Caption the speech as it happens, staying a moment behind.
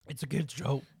It's a good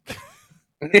joke.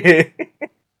 I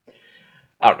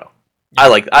don't know.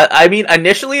 I mean,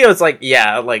 initially I was like,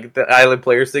 yeah, like the island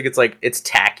players thing. It's like it's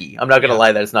tacky. I'm not gonna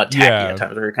lie that it's not tacky at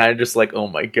times. We're kind of just like, oh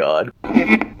my god.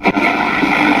 TNMP,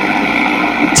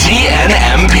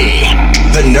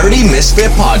 the Nerdy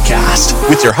Misfit Podcast,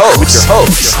 with your hosts,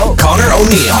 Connor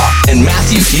O'Neill and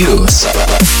Matthew Hughes.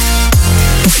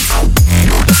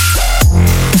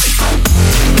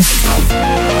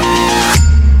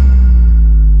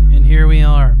 And here we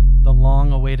are, the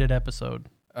long-awaited episode.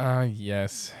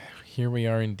 Yes. Here we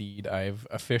are indeed. I've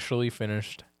officially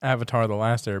finished Avatar: The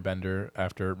Last Airbender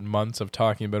after months of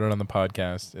talking about it on the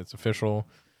podcast. It's official.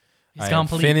 I have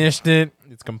finished it.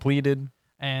 It's completed.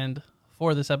 And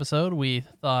for this episode, we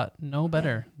thought no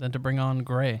better than to bring on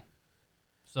Grey.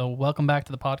 So welcome back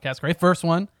to the podcast, Grey. First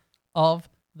one of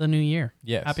the new year.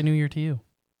 Yes. Happy New Year to you.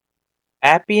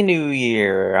 Happy New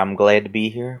Year. I'm glad to be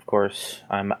here. Of course,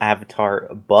 I'm Avatar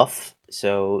buff,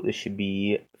 so this should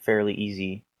be fairly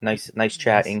easy. Nice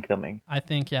chat incoming. I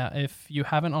think, yeah, if you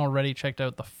haven't already checked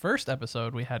out the first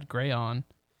episode we had Grey on,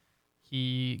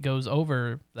 he goes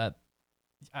over that,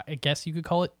 I guess you could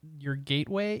call it your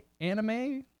gateway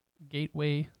anime?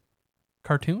 Gateway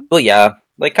cartoon? Well, yeah,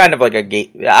 like kind of like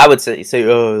a I would say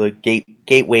like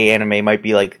gateway anime might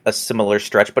be like a similar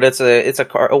stretch, but it's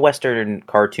a Western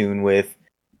cartoon with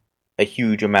a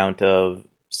huge amount of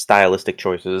stylistic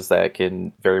choices that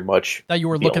can very much that you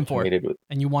were looking for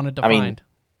and you wanted to find.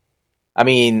 I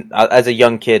mean, as a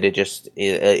young kid,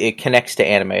 it connects to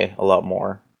anime a lot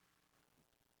more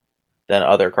than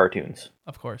other cartoons.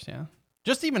 Of course, yeah.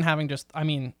 Just even having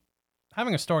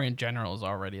a story in general is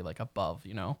already like above,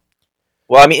 you know.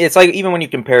 Well, I mean, it's like even when you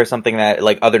compare something that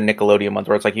like other Nickelodeon ones,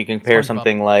 where it's like you compare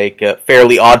something like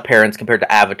Fairly Odd Parents compared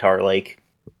to Avatar, like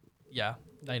yeah,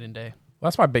 night and day. Well,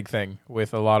 that's my big thing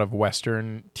with a lot of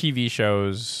Western TV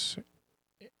shows,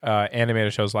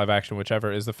 animated shows, live action,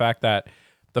 whichever, is the fact that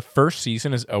the first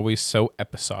season is always so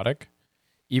episodic.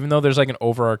 Even though there's like an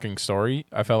overarching story,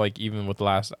 I felt like even with the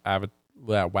last Avatar: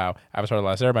 The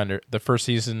Last Airbender, the first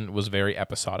season was very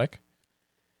episodic.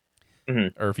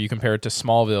 Mm-hmm. Or if you compare it to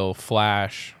Smallville,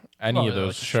 Flash, any of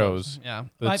those shows, yeah,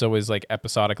 it's always like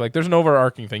episodic. Like there's an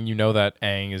overarching thing. You know that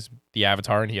Aang is the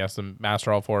Avatar and he has to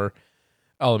master all four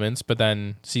elements, but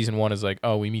then season one is like,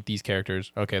 oh, we meet these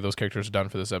characters. Okay, those characters are done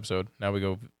for this episode. Now we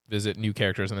go visit new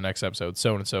characters in the next episode,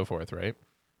 so on and so forth, right?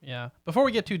 Yeah. Before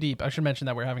we get too deep, I should mention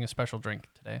that we're having a special drink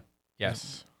today.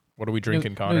 Yes. What are we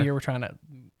drinking, Connor? New Year, we're trying to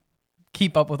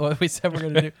keep up with what we said we're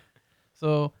going to do.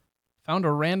 So, found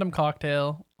a random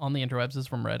cocktail on the interwebs. This is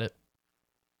from Reddit.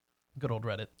 Good old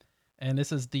Reddit. And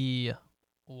this is the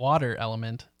Water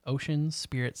Element Ocean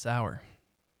Spirit Sour.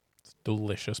 It's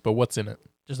delicious, but what's in it?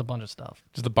 Just a bunch of stuff.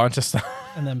 Just a bunch of stuff.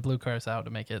 And then blue curacao to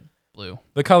make it blue.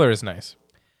 The color is nice.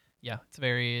 Yeah, it's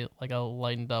very like a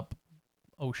lightened up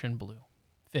ocean blue.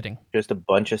 Fitting. Just a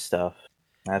bunch of stuff.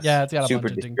 It's got super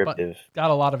a descriptive.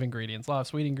 Got a lot of ingredients, a lot of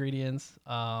sweet ingredients.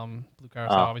 Blue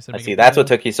curacao, obviously. I see. That's what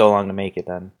took you so long to make it.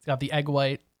 Then it's got the egg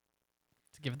white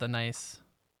to give it the nice.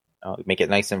 Make it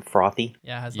nice and frothy.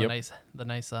 Yeah, it has the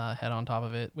nice head on top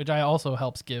of it, which also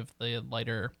helps give the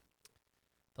lighter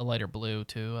blue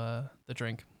to the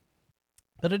drink.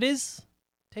 But it is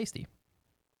tasty.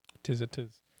 Tis.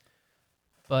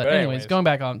 But anyways, going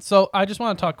back on. So I just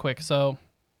want to talk quick. So,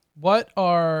 what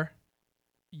are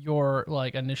your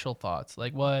like initial thoughts?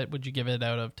 Like, what would you give it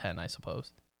out of 10? I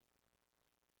suppose.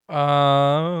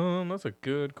 That's a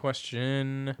good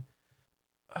question.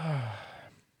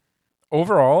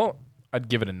 Overall, I'd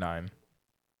give it a 9.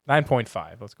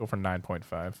 9.5. Let's go for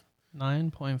 9.5.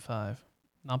 9.5.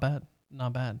 Not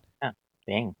bad. Yeah,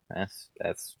 dang, that's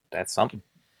something.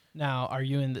 Now,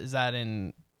 is that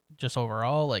in just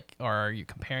overall, like, or are you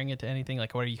comparing it to anything?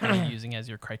 Like, what are you kind of using as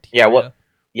your criteria? What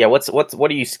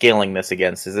are you scaling this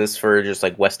against? Is this for just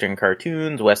like Western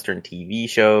cartoons, Western TV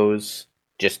shows,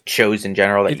 just shows in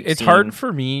general? It's hard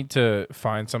for me to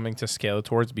find something to scale it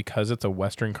towards because it's a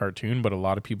Western cartoon, but a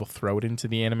lot of people throw it into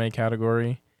the anime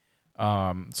category.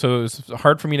 So it's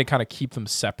hard for me to kind of keep them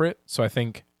separate. So I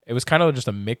think it was kind of just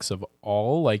a mix of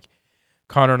all. Like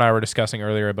Connor and I were discussing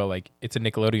earlier about like it's a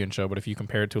Nickelodeon show, but if you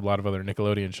compare it to a lot of other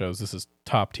Nickelodeon shows, this is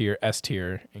top tier, S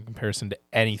tier in comparison to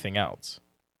anything else.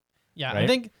 Yeah, right? I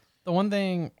think the one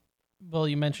thing, well,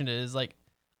 you mentioned it is like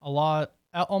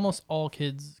almost all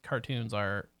kids' cartoons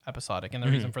are episodic, and the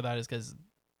reason for that is because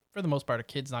for the most part, a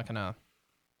kid's not gonna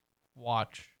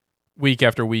watch week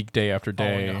after week, day after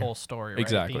day, the whole story. Right?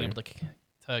 Exactly. Being able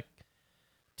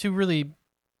to really,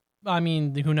 I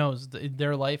mean, who knows?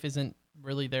 Their life isn't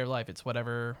really their life. It's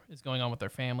whatever is going on with their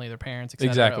family, their parents, etc.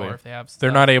 Exactly. Or if they have stuff.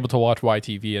 They're not able to watch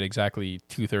YTV at exactly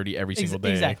 2:30 every single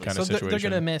day Exactly. kind So of situation. they're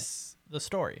going to miss the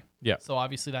story. Yeah. So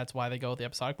obviously that's why they go with the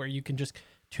episodic, where you can just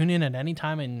tune in at any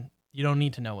time and you don't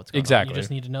need to know what's going on. Exactly. You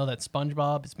just need to know that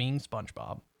SpongeBob is being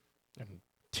SpongeBob.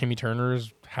 Timmy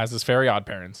Turner's has his Fairy Odd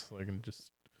Parents. Like, and just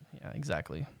Yeah,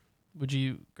 exactly. Would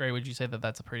you say that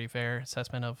that's a pretty fair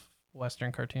assessment of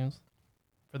Western cartoons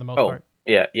for the most part?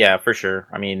 Yeah, for sure.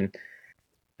 I mean,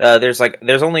 there's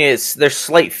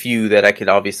slight few that I could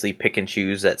obviously pick and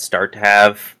choose that start to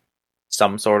have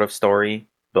some sort of story,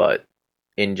 but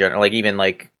in general, like even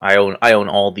like I own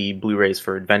all the Blu-rays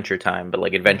for Adventure Time, but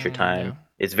like Adventure Time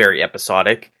is very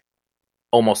episodic,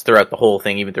 almost throughout the whole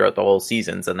thing, even throughout the whole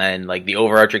seasons. And then like the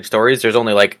overarching stories, there's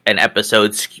only like an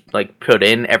episode like put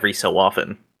in every so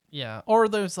often. Yeah, or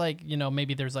there's like,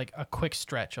 maybe there's like a quick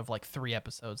stretch of like 3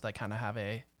 episodes that kind of have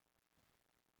a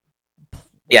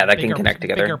that can connect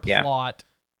together. Bigger plot,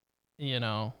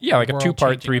 yeah, like a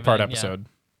 2-part, 3-part episode,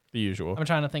 the usual. I'm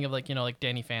trying to think of like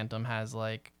Danny Phantom has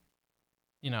like,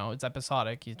 it's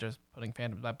episodic. He's just putting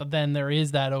Phantoms back, but then there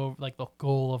is that like the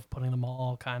goal of putting them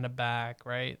all kind of back,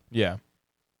 right? Yeah.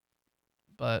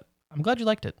 But I'm glad you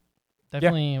liked it.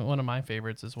 Definitely one of my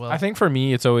favorites as well. I think for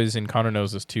me, it's always, and Connor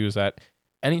knows this too, is that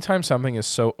anytime something is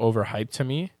so overhyped to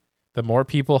me, the more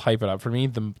people hype it up for me,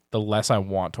 the less I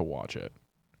want to watch it.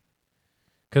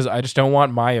 Because I just don't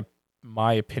want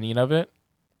my opinion of it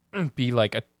be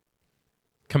like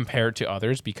compared to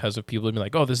others because of people being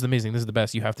like, oh, this is amazing, this is the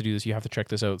best, you have to do this, you have to check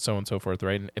this out, so on and so forth,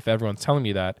 right? And if everyone's telling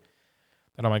me that,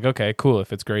 then I'm like, okay, cool.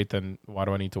 If it's great, then why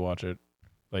do I need to watch it?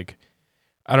 Like,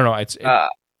 I don't know.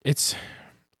 It's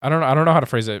I don't know how to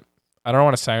phrase it. I don't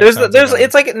want to sound. It's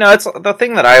the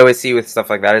thing that I always see with stuff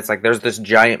like that. It's like there's this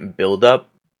giant buildup.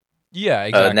 Yeah,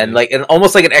 exactly. And then and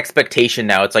almost like an expectation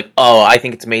now. It's like, oh, I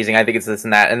think it's amazing. I think it's this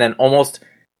and that. And then almost,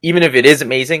 even if it is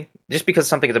amazing, just because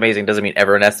something is amazing doesn't mean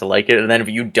everyone has to like it. And then if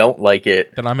you don't like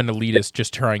it, then I'm an elitist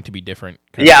just trying to be different.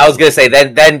 Yeah, I was gonna say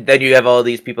then you have all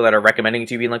these people that are recommending it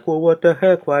to you, being like, well, what the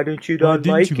heck? Why didn't you not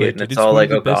like it? And it's all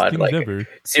like, oh god, like ever.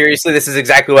 Seriously, this is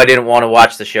exactly why I didn't want to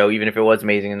watch the show, even if it was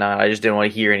amazing or not. I just didn't want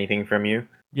to hear anything from you.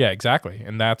 Yeah, exactly.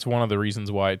 And that's one of the reasons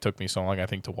why it took me so long, I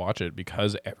think, to watch it,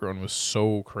 because everyone was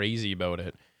so crazy about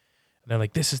it. And they're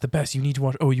like, this is the best. You need to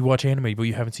watch. Oh, you watch anime, but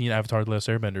you haven't seen Avatar: The Last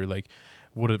Airbender. Like,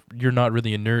 you're not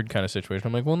really a nerd kind of situation.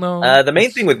 I'm like, well, no. The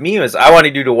main thing with me was I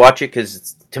wanted you to watch it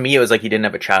because to me it was like you didn't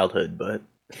have a childhood, but...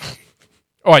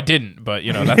 Oh, I didn't, but,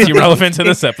 that's irrelevant to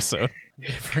this episode.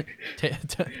 Different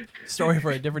story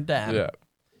for a different time. Yeah.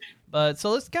 But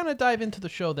so let's kind of dive into the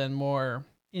show then more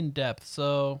in depth.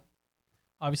 So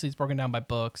obviously it's broken down by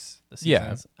books, the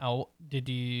seasons. Yeah. Did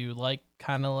you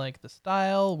kind of like the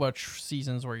style? Which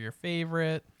seasons were your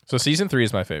favorite? So season 3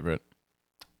 is my favorite.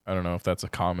 I don't know if that's a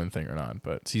common thing or not,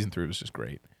 but season 3 was just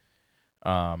great.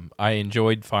 I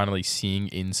enjoyed finally seeing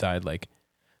inside like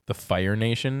the Fire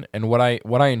Nation, and what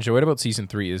I enjoyed about season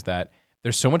 3 is that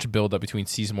there's so much build up between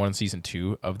season 1 and season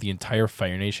 2 of the entire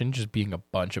Fire Nation just being a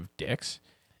bunch of dicks,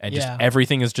 and just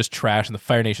everything is just trash, and the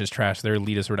Fire Nation is trash, they're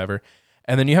elitist or whatever.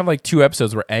 And then you have like 2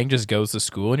 episodes where Aang just goes to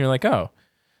school, and you're like, oh,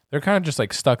 they're kind of just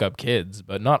like stuck up kids,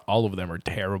 but not all of them are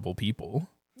terrible people.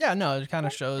 Yeah, no, it kind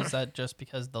of shows that just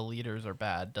because the leaders are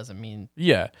bad doesn't mean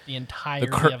the entirety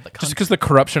of the country. Just because the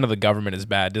corruption of the government is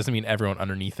bad doesn't mean everyone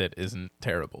underneath it isn't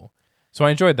terrible. So I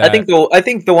enjoyed that. I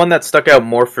think the one that stuck out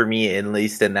more for me, at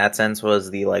least in that sense, was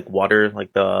the water,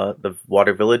 the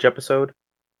water village episode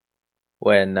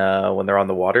when they're on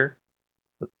the water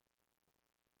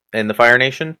in the Fire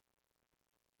Nation.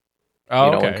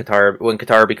 Oh, okay. when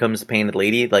Katara becomes the Painted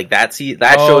Lady, like that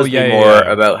shows me more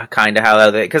about kind of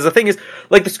how they, because the thing is,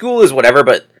 like, the school is whatever,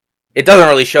 but it doesn't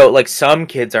really show, like, some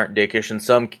kids aren't dickish and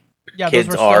some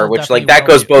kids are, which like that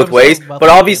goes both ways. But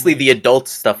obviously the adult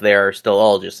stuff there are still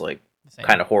all just like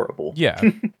kind of horrible. Yeah. But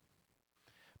I don't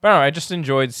know, I just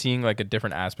enjoyed seeing like a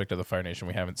different aspect of the Fire Nation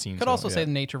we haven't seen. Could also say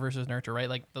nature versus nurture, right?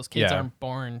 Like those kids aren't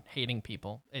born hating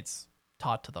people; it's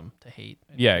taught to them to hate.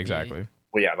 Yeah, exactly.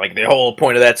 Well, yeah, like the whole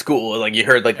point of that school, like you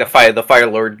heard like the Fire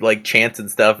Lord like chants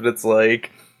and stuff, and it's like,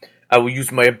 I will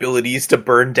use my abilities to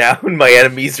burn down my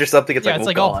enemies or something. It's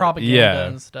it's all propaganda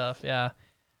and stuff. Yeah,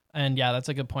 and that's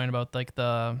a good point about like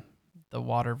the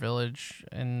water village,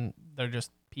 and they're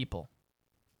just people.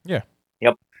 Yeah.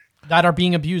 Yep. That are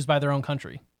being abused by their own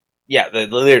country. Yeah,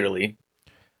 literally.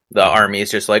 The army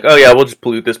is just like, oh yeah, we'll just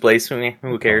pollute this place.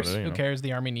 Who cares? Who cares?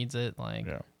 The army needs it. Like,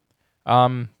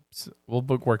 we'll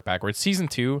work backwards. Season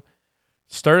 2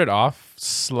 started off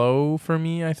slow for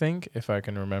me, I think, if I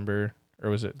can remember, or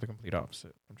was it the complete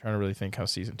opposite? I'm trying to really think how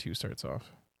season 2 starts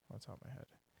off. What's on my head?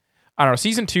 I don't know.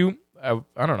 Season 2, I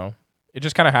don't know. it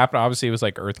just kind of happened. Obviously, it was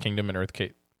like Earth Kingdom and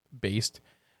based.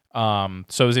 So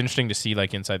it was interesting to see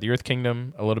like inside the Earth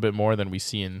Kingdom a little bit more than we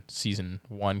see in season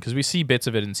 1, because we see bits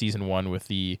of it in season 1 with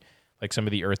the like some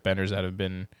of the Earthbenders that have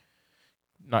been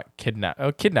not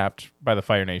kidnapped by the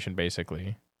Fire Nation,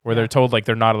 basically, where they're told like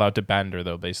they're not allowed to bend or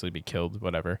they'll basically be killed,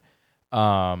 whatever.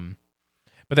 But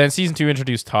then season 2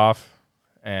 introduced Toph,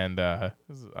 and I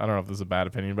don't know if this is a bad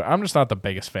opinion, but I'm just not the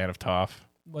biggest fan of Toph.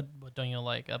 What don't you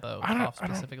like about Toph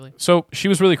specifically? So she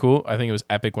was really cool. I think it was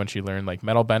epic when she learned like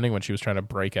metal bending when she was trying to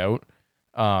break out,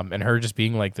 and her just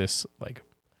being like this like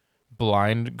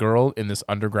blind girl in this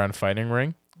underground fighting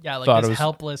ring. Yeah, like this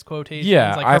helpless quotation.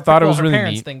 Yeah, like I thought it was really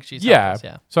parents neat. Think she's helpless,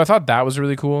 yeah. So I thought that was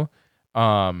really cool.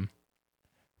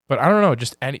 But I don't know,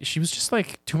 she was just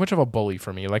like too much of a bully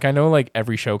for me. Like I know like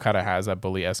every show kind of has that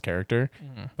bully-esque character,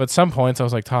 but some points I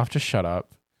was like, Toph, just shut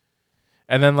up.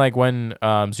 And then like when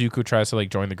Zuko tries to like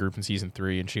join the group in season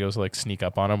 3 and she goes to like sneak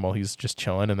up on him while he's just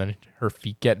chilling and then her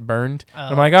feet get burned.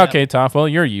 I'm like, okay, Toph, well,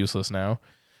 you're useless now.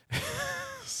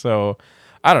 So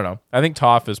I don't know. I think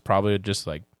Toph is probably just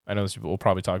like, I know we'll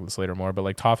probably talk about this later more, but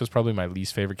like Toph is probably my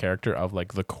least favorite character of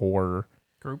like the core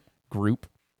group.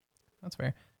 That's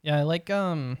fair. Yeah, I like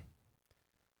I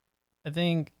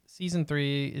think season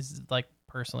 3 is like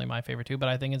personally my favorite too, but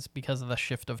I think it's because of the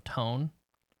shift of tone.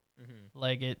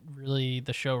 Like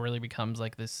the show really becomes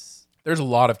like this. There's a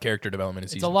lot of character development in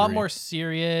season 3. It's a lot more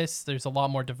serious. There's a lot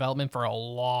more development for a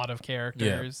lot of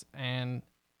characters, and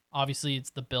obviously it's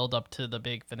the build up to the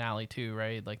big finale too,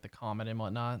 right? Like the comet and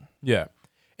whatnot. Yeah,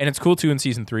 and it's cool too in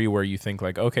season 3 where you think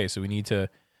like, okay, so we need to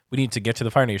get to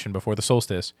the Fire Nation before the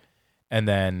solstice, and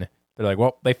then they're like,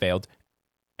 well, they failed,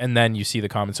 and then you see the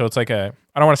comet. So it's like I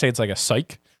don't want to say it's like a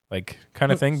psych like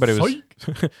kind of thing, but it was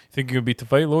think you can beat the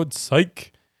Fire Lord,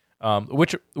 psych.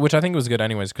 Which I think was good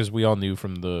anyways, because we all knew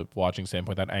from the watching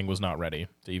standpoint that Aang was not ready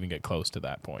to even get close to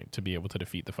that point to be able to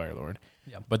defeat the Fire Lord.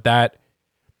 Yeah. But that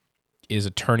is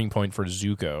a turning point for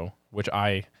Zuko, which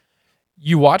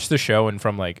you watch the show and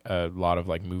from like a lot of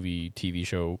like movie, TV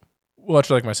show, watch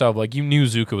like myself, like you knew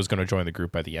Zuko was going to join the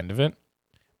group by the end of it.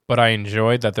 But I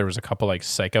enjoyed that there was a couple like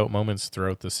psych out moments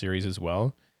throughout the series as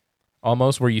well.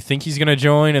 Almost where you think he's going to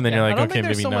join and then you're like, okay,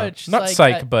 maybe not. Not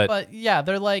psych, but yeah,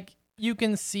 they're like, you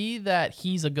can see that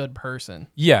he's a good person.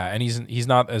 Yeah, and he's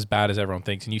not as bad as everyone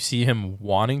thinks. And you see him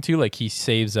wanting to, like he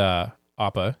saves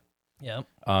Appa. Yeah.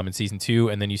 In season 2,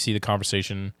 and then you see the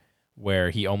conversation where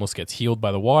he almost gets healed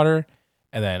by the water,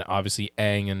 and then obviously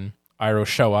Aang and Iroh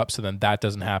show up, so then that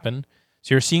doesn't happen.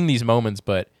 So you're seeing these moments,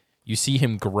 but you see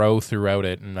him grow throughout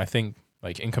it, and I think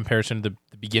like in comparison to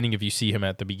the beginning, if you see him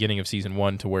at the beginning of season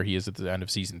 1 to where he is at the end of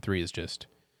season 3 is just.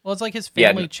 Well, it's like his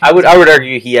family. Yeah, I would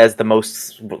argue he has the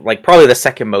most, like probably the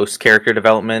second most character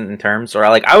development in terms, or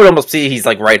like I would almost see he's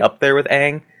like right up there with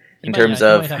Aang in terms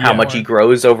of how much he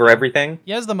grows over everything.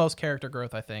 He has the most character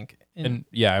growth, I think. And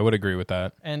yeah, I would agree with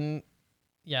that. And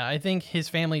yeah, I think his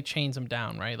family chains him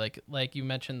down, right? Like you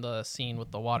mentioned the scene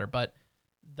with the water, but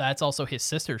that's also his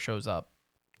sister shows up.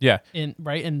 Yeah.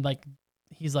 Right, and like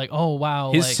he's like, oh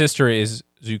wow, his sister is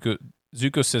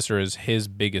Zuko's sister is his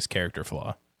biggest character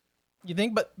flaw. You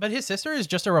think, but his sister is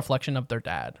just a reflection of their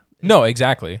dad. No,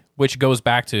 exactly. Which goes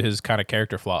back to his kind of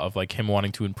character flaw of like him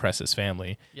wanting to impress his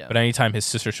family. Yeah. But anytime his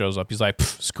sister shows up, he's like,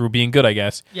 screw being good, I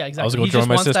guess. Yeah, exactly. I was going he to join just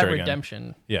my wants sister that again.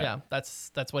 redemption. Yeah.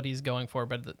 That's what he's going for,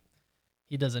 but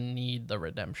he doesn't need the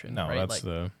redemption. No, right? that's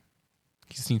he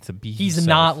just needs to be. He's himself.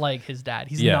 not like his dad.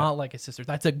 He's not like his sister.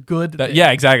 That's a good thing.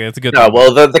 Yeah, exactly. That's a good No, thing.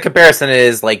 well, the comparison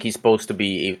is like he's supposed to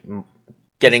be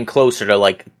getting closer to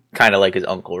like kind of like his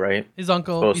uncle, right? His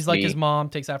uncle, he's like his mom,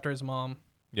 takes after his mom.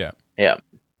 Yeah. Yeah.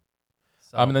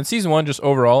 So. And then season 1, just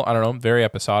overall, I don't know, very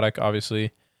episodic,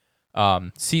 obviously.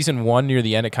 Season 1 near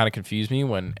the end, it kind of confused me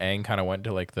when Aang kind of went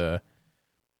to like this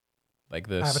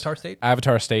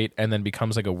Avatar state, and then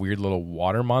becomes like a weird little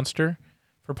water monster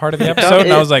for part of the episode.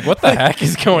 And I was like, what the heck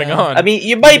is going on? I mean,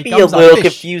 you might be a little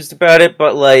confused about it,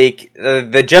 but like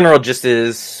the general gist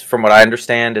is, from what I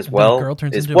understand as well,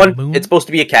 is it's supposed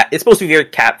to be a cat. It's supposed to be very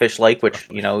catfish-like, which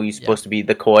he's supposed to be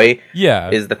the koi.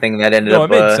 Yeah, is the thing that ended up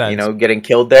getting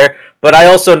killed there. But I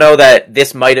also know that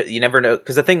this might, you never know,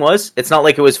 because the thing was, it's not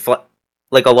like it was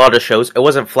like a lot of shows. It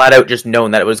wasn't flat out just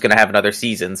known that it was going to have another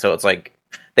season. So it's like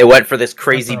they went for this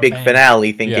crazy big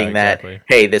finale, thinking that,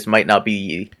 hey, this might not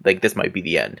be this might be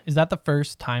the end. Is that the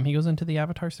first time he goes into the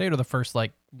Avatar state, or the first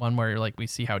like one where like we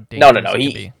see how dangerous it could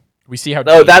be? We see how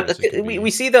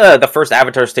we see the first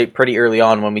Avatar state pretty early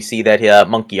on when we see that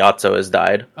Monkey Yatso has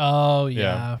died. Oh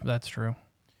yeah, that's true.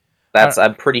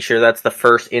 I'm pretty sure that's the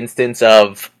first instance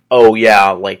of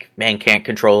like man can't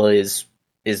control his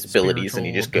abilities and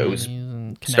he just goes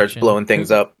starts blowing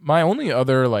things up. My only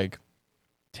other like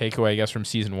takeaway, I guess, from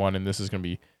season 1, and this is going to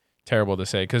be terrible to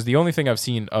say, because the only thing I've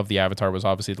seen of the Avatar was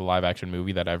obviously the live action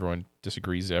movie that everyone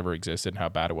disagrees ever existed and how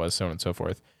bad it was, so on and so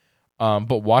forth.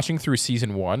 But watching through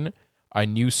season 1, I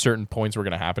knew certain points were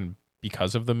going to happen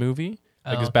because of the movie.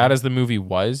 Like, as bad as the movie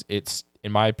was, it's,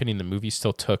 in my opinion, the movie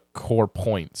still took core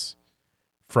points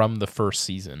from the first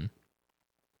season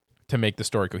to make the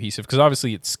story cohesive. Because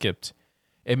obviously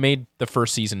it made the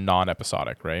first season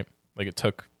non-episodic, right? Like, it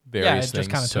took various things. Just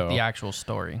kind of took the actual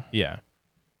story. Yeah.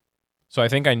 So I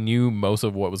think I knew most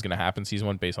of what was going to happen season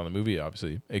 1 based on the movie,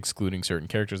 obviously, excluding certain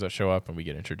characters that show up and we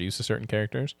get introduced to certain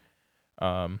characters.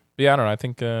 But yeah, I don't know. I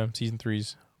think season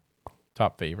 3's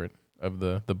top favorite of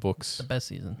the books. The best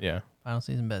season. Yeah. Final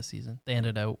season, best season. They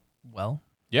ended out well.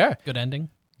 Yeah. Good ending.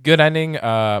 Good ending.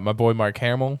 My boy Mark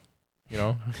Hamill,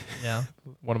 Yeah.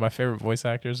 one of my favorite voice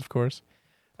actors, of course.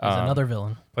 Plays another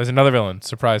villain. Plays another villain.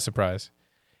 Surprise, surprise.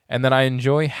 And then I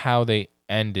enjoy how they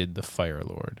ended the Fire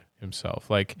Lord himself.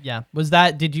 Like, yeah.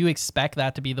 Did you expect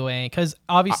that to be the way? Because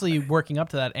obviously working up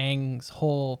to that, Aang's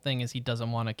whole thing is he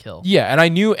doesn't want to kill. yeah, and I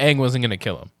knew Aang wasn't going to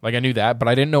kill him. Like, I knew that, but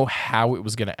I didn't know how it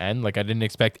was going to end. Like, I didn't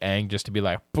expect Aang just to be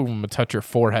like, boom, touch your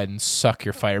forehead and suck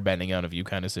your firebending out of you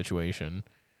kind of situation.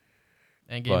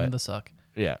 And gave him the suck.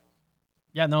 Yeah.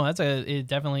 Yeah, no, it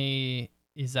definitely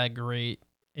is that great.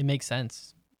 It makes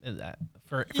sense that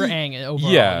for Aang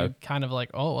overall. Yeah. You're kind of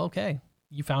like, oh, okay,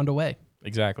 you found a way.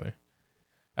 Exactly.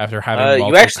 After having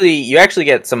you actually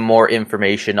get some more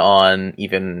information on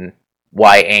even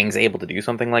why Aang's able to do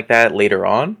something like that later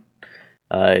on.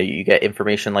 You get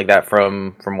information like that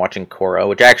from watching Korra,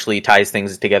 which actually ties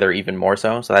things together even more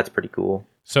so that's pretty cool.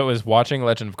 So is watching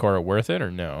Legend of Korra worth it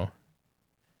or no?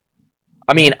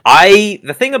 I mean,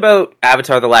 the thing about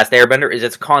Avatar: The Last Airbender is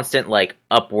it's constant like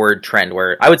upward trend.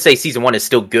 Where I would say season 1 is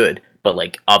still good, but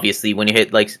like obviously when you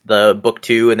hit like the book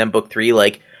 2 and then book 3,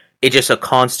 like it's just a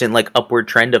constant like upward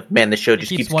trend of man, the show just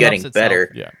keeps getting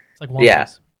better. Yeah, it's like One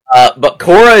Piece. But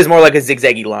Korra is more like a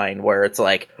zigzaggy line where it's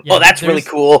like, oh, that's really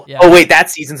cool. Yeah. Oh wait, that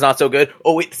season's not so good.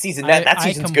 Oh wait, that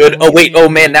season's good. Oh wait, oh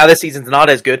man, now this season's not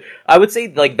as good. I would say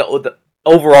like the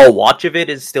overall watch of it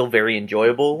is still very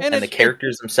enjoyable, and the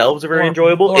characters themselves are very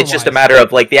enjoyable. It's just a matter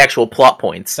of like the actual plot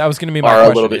points. That was going to be my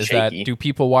question. A little bit shaky. Do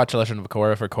people watch Legend of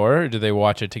Korra for Korra, or do they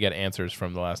watch it to get answers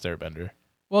from The Last Airbender?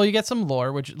 Well, you get some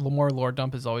lore, which more lore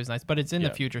dump is always nice, but it's in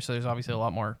the future, so there's obviously a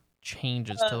lot more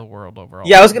changes to the world overall.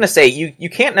 Yeah, I was gonna say you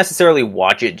can't necessarily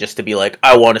watch it just to be like,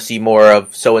 I want to see more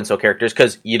of so and so characters,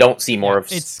 because you don't see more of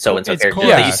so and so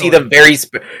characters. You see them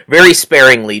very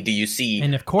sparingly. Do you see?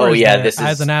 And if Korra's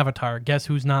as an avatar, guess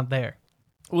who's not there?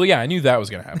 Well, yeah, I knew that was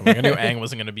going to happen. Like, I knew Aang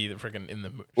wasn't going to be the freaking in the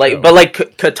show. But like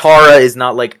Katara is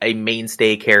not like a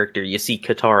mainstay character. You see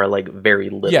Katara like very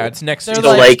little. Yeah, it's next. They're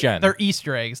like gen. They're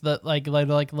Easter eggs, that like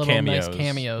little cameos. Nice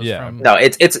cameos. Yeah. From... No,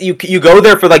 it's you go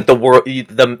there for like the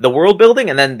world building,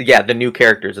 and then the new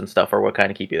characters and stuff are what kind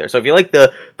of keep you there. So if you like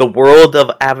the world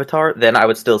of Avatar, then I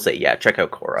would still say check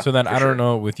out Korra. So then I don't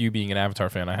know, with you being an Avatar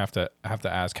fan, I have to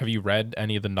ask: have you read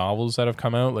any of the novels that have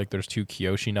come out? Like, there's 2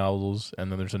 Kyoshi novels,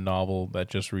 and then there's a novel that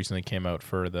just recently came out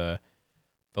for the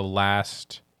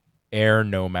last air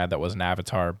nomad that was an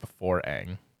Avatar before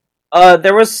Aang.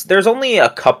 There's only a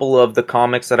couple of the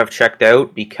comics that I've checked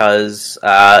out because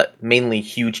mainly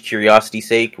huge curiosity's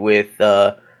sake with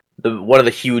one of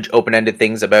the huge open-ended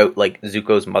things about like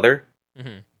Zuko's mother.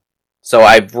 Mm-hmm. So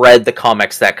I've read the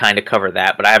comics that kind of cover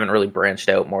that, but I haven't really branched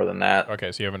out more than that.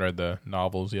 Okay, so you haven't read the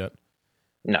novels yet?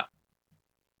 No.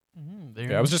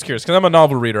 Yeah, I was just curious because I'm a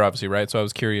novel reader, obviously, right? So I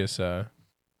was curious.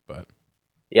 But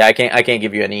yeah, I can't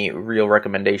give you any real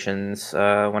recommendations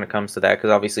when it comes to that,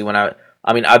 because obviously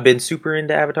I've been super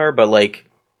into Avatar, but like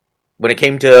when it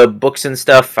came to books and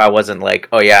stuff, I wasn't like,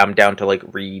 oh yeah, I'm down to like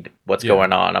read what's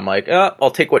going on. I'm like,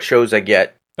 I'll take what shows I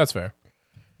get. That's fair.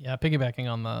 Yeah, piggybacking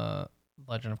on the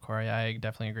Legend of Korra, I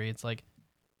definitely agree. It's like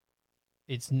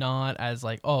it's not as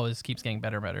like, oh, this keeps getting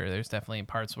better and better. There's definitely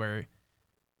parts where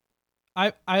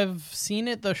I've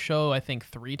seen the show I think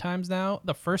 3 times now.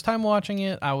 The first time watching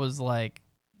it, I was like,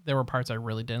 there were parts I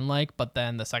really didn't like, but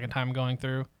then the second time going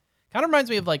through, kind of reminds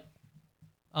me of like,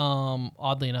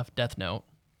 oddly enough, Death Note.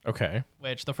 Okay.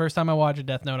 Which the first time I watched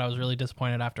Death Note, I was really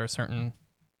disappointed after a certain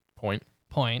point,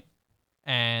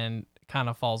 and kind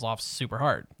of falls off super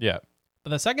hard. Yeah. But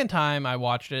the second time I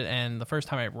watched it, and the first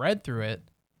time I read through it,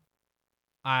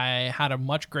 I had a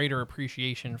much greater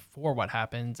appreciation for what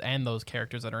happens and those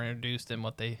characters that are introduced and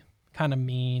what they kind of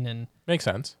mean and makes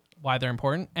sense, why they're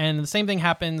important. And the same thing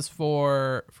happens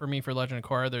for me for Legend of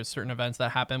Korra. There's certain events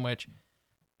that happen which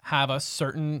have a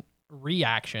certain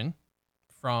reaction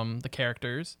from the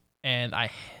characters, and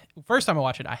first time I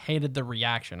watched it, I hated the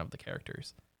reaction of the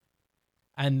characters.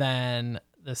 And then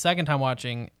the second time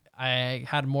watching, I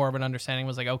had more of an understanding.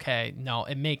 Was like, okay, no,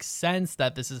 it makes sense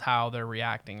that this is how they're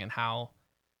reacting and how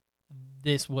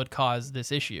this would cause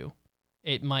this issue.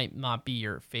 It might not be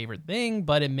your favorite thing,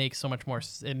 but it makes so much more.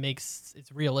 It's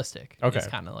realistic. Okay. It's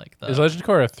kind of like Is Legend of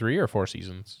Korra 3 or 4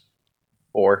 seasons?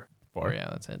 4. Or yeah,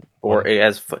 that's it. Or it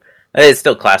has. It's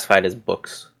still classified as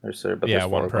books. But Yeah, there's 4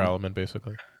 one of per them. element,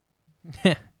 basically.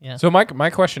 Yeah. So my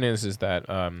question is that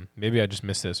maybe I just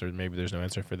missed this, or maybe there's no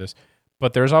answer for this,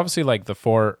 but there's obviously like the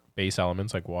 4 base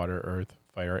elements like water, earth,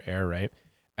 fire, air, right?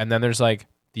 And then there's like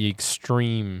the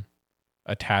extreme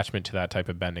attachment to that type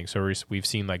of bending. So we've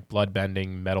seen like blood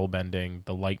bending, metal bending,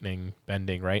 the lightning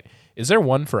bending, right? Is there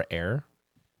one for air?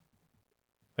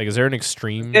 Like, is there an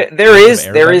extreme? There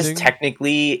is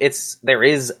technically there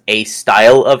is a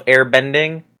style of air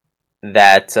bending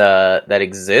that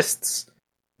exists.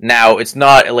 Now, it's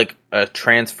not like a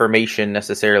transformation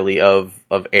necessarily of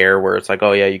air where it's like,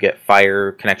 oh yeah, you get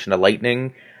fire connection to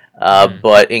lightning.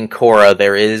 But in Korra,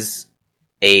 there is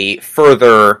a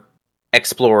further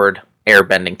explored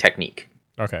airbending technique.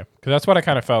 Okay, because that's what I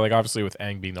kind of felt like. Obviously, with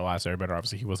Aang being the last airbender,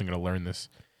 obviously he wasn't going to learn this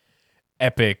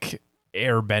epic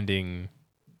airbending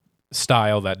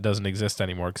style that doesn't exist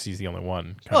anymore because he's the only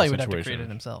one. Well, he would have to create it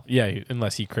himself. Yeah,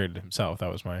 unless he created it himself.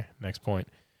 That was my next point.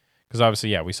 Because obviously,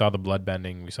 yeah, we saw the blood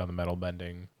bending, we saw the metal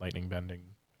bending, lightning bending,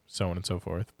 so on and so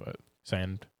forth. But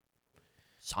sand.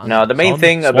 No, the main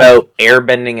thing about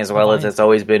airbending as well is it's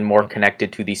always been more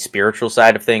connected to the spiritual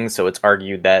side of things. So it's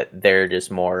argued that they're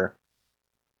just more.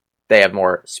 They have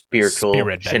more spiritual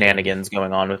shenanigans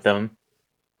going on with them.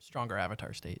 Stronger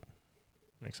avatar state.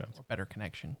 Makes sense. Or better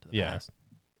connection to the past.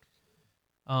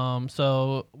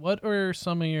 So what are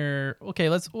some of your... Okay,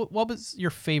 what was your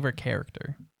favorite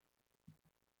character?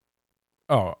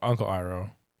 Oh, Uncle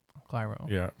Iroh. Uncle Iroh.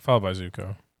 Yeah, followed by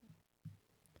Zuko.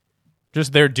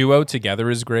 Just their duo together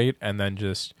is great, and then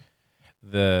just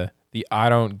the I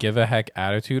don't give a heck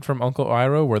attitude from Uncle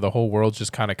Iroh, where the whole world's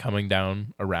just kind of coming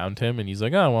down around him, and he's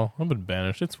like, oh, well, I've been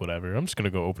banished, it's whatever. I'm just going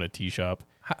to go open a tea shop.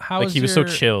 He was so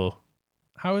chill.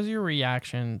 How was your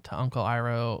reaction to Uncle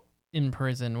Iroh in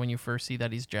prison when you first see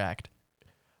that he's jacked?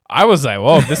 I was like,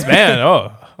 whoa, this man,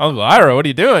 Uncle Iroh, what are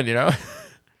you doing, you know?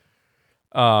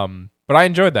 But I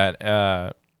enjoyed that.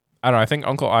 I don't know, I think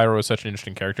Uncle Iroh was such an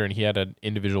interesting character, and he had an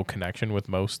individual connection with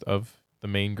most of the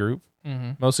main group.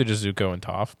 Mm-hmm. Mostly just Zuko and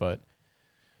Toph, but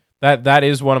that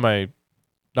is one of my,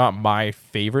 not my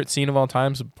favorite scene of all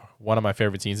times. One of my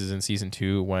favorite scenes is in season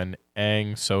 2 when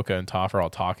Aang, Sokka, and Toph are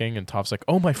all talking, and Toph's like,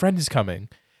 oh, my friend is coming.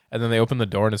 And then they open the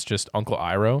door, and it's just Uncle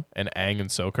Iroh, and Aang and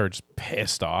Sokka are just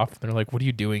pissed off. They're like, what are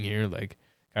you doing here? Like,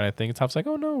 kind of thing. And Toph's like,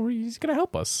 oh, no, he's going to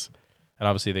help us. And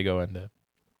obviously they go into,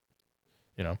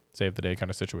 save the day kind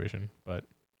of situation. But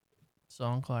so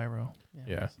Uncle Iroh.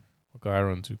 Yeah. Uncle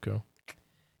Iroh and Zuko.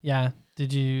 Yeah.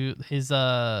 Did you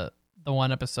the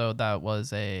one episode that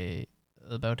was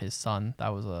about his son,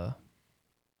 that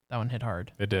one hit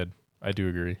hard. It did. I do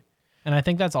agree. And I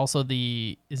think that's also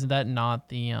isn't that not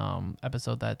the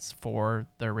episode that's for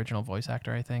the original voice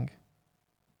actor, I think?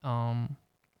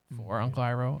 For Uncle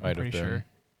Iroh, I'm pretty sure.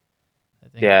 I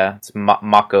think it's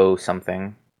Mako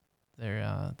something.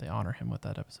 They honor him with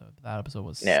that episode. That episode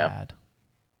was sad.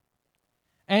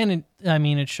 And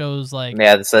it shows like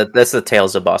that's the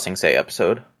Tales of Ba Sing Se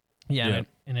episode. Yeah.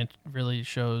 And it really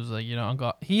shows like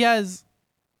Uncle because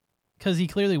he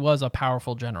clearly was a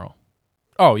powerful general.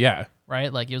 Oh yeah,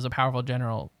 right. Like he was a powerful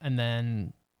general, and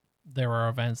then there were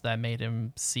events that made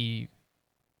him see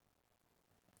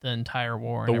the entire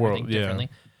war and everything differently.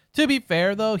 To be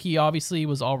fair, though, he obviously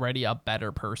was already a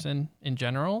better person in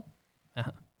general.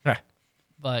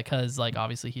 But because,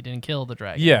 obviously he didn't kill the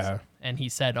dragons. Yeah. And he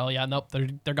said, oh, yeah, nope,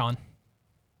 they're gone.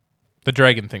 The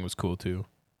dragon thing was cool, too.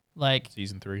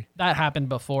 Season 3. That happened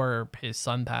before his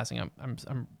son passing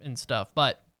and stuff.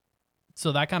 But,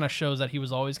 so that kind of shows that he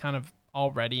was always kind of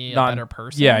already a better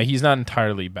person. Yeah, he's not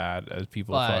entirely bad as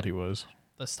people thought he was.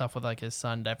 The stuff with, his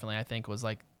son definitely, I think, was,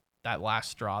 that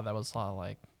last straw that was,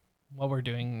 what we're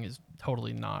doing is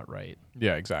totally not right.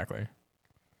 Yeah, exactly.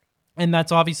 And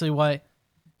that's obviously why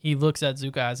he looks at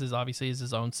Zuko as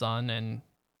his own son and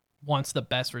wants the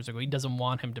best for Zuko. He doesn't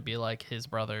want him to be like his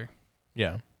brother.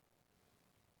 Yeah.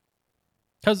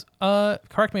 Because,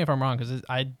 correct me if I'm wrong, because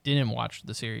I didn't watch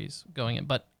the series going in,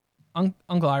 but Uncle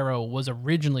Iroh was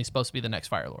originally supposed to be the next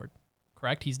Fire Lord,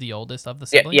 correct? He's the oldest of the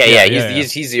siblings? Yeah.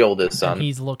 He's the oldest son. And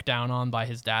he's looked down on by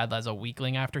his dad as a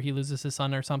weakling after he loses his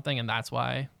son or something, and that's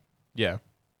why... Yeah.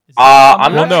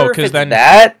 I'm not sure if it's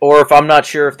that, or if I'm not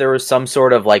sure if there was some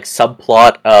sort of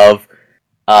subplot of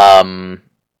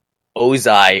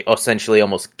Ozai essentially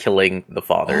almost killing the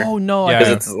father. Oh no, Yeah.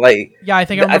 Because it's like I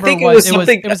think I remember think what it was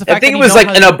something. it was the I fact think that it was he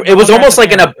like it was almost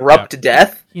like an abrupt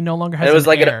death. he no longer And has it was an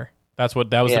like heir. that was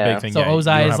the Yeah. big thing. So Yeah, you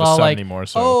Ozai don't is have a all son like, anymore,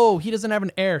 so oh, he doesn't have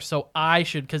an heir, so I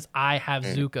should because I have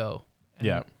Zuko. And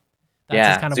yeah.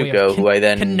 that's his kind of way Zuko, of who I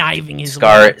then conniving his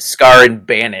Scar way. and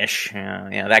banish.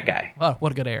 Yeah, that guy. Oh,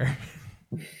 what a good heir.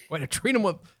 Way to treat him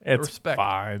with It's respect.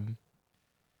 fine.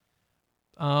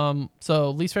 So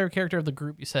least favorite character of the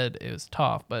group, you said it was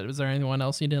Toph, but was there anyone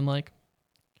else you didn't like?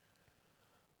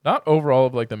 Not overall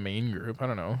of like the main group. I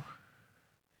don't know.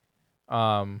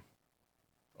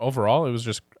 Overall, it was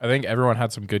just I think everyone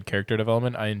had some good character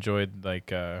development. I enjoyed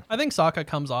like I think Sokka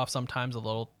comes off sometimes a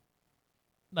little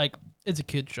like it's a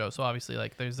kid show, so obviously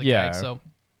like there's the Yeah. gag. So,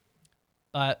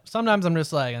 but sometimes I'm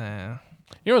just like, you know,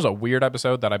 it was a weird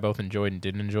episode that I both enjoyed and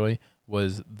didn't enjoy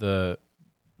was the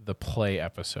play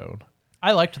episode.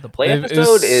 I liked the Play play. It was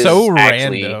episode is so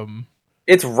actually random.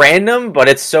 It's random, but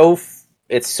it's so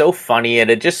funny, and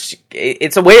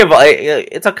it's a way of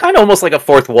it's a kind of almost like a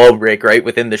fourth wall break, right,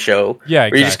 within the show. Yeah,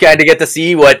 where you just exactly. kind of get to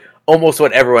see what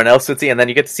everyone else would see, and then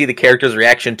you get to see the characters'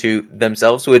 reaction to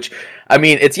themselves. Which, I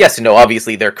mean, it's yes and no.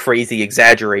 Obviously, they're crazy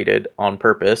exaggerated on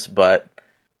purpose, but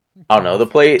I don't know the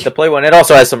play one. It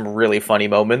also has some really funny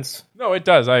moments. No, it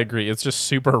does. I agree. It's just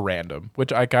super random,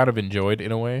 which I kind of enjoyed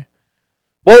in a way.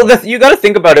 Well, you got to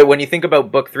think about it when you think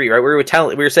about book 3, right?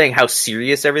 We were saying how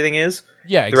serious everything is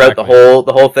Yeah, throughout exactly.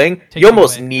 the whole thing. Take You it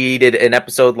almost away. needed an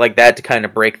episode like that to kind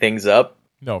of break things up.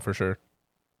 No, for sure.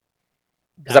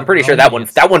 Because I'm pretty sure that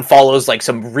one follows like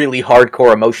some really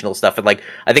hardcore emotional stuff, and like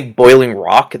I think Boiling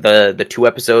Rock, the 2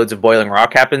 episodes of Boiling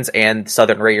Rock happens, and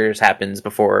Southern Raiders happens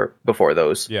before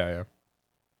those. Yeah.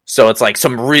 So it's like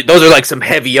those are like some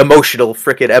heavy emotional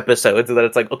frickin' episodes, and then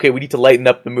it's like, okay, we need to lighten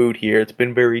up the mood here. It's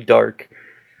been very dark.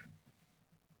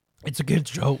 It's a good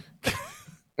joke.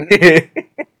 I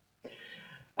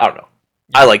don't know.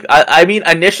 I mean,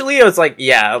 initially it was like,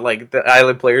 yeah, like the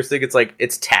Island Players thing, it's like,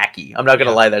 it's tacky. I'm not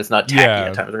gonna lie that it's not tacky Yeah.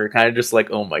 at times. We're kind of just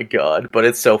like, oh my god, but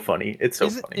it's so funny. It's so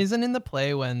funny. Isn't in the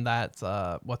play when that's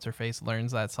what's her face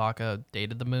learns that Sokka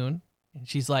dated the moon, and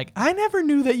she's like, I never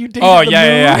knew that you dated Oh, the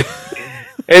yeah, moon.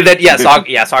 And then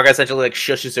Sokka essentially like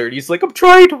shushes her, and he's like, I'm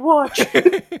trying to watch.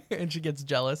 And she gets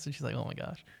jealous, and she's like, oh my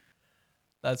gosh,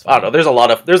 that's I funny. don't know. There's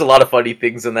a lot of funny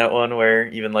things in that one where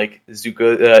even like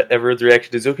Zuko, everyone's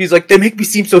reaction to Zuko, he's like, they make me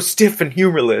seem so stiff and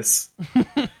humorless.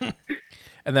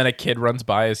 And then a kid runs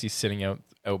by as he's sitting out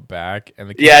back, and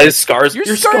the kid's Yeah, like, his scars. your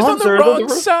scar's on the are wrong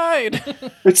side.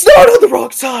 It's not on the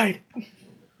wrong side.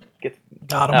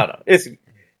 Got him. I don't know.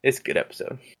 It's a good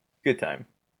episode. Good time.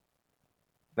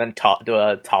 Then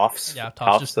Toph's. Yeah,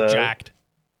 Toph's just jacked.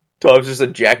 Toph's just a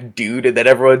jacked dude, and then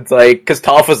everyone's like, because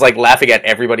Toph was like laughing at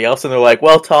everybody else, and they're like,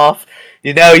 well, Toph,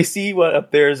 you see what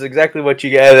up there is exactly what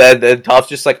you get, and then Toph's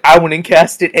just like, I wouldn't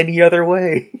cast it any other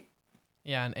way.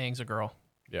 Yeah, and Aang's a girl.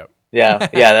 Yep. Yeah.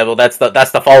 That's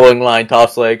the following line.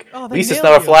 Toph's like, Oh, at they least it's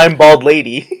nailed not a you. flying bald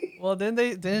lady. Well,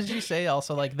 didn't she say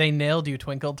also like they nailed you,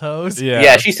 Twinkle Toes? Yeah.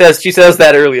 Yeah, she says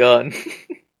that early on.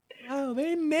 Oh,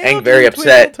 they nailed Aang you, very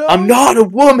upset. Twinkle Toes. I'm not a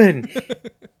woman.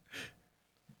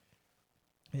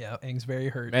 Yeah, Aang's very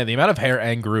hurt. Man, the amount of hair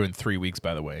Aang grew in 3 weeks,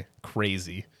 by the way,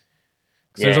 crazy.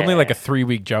 'Cause there's only Yeah. like a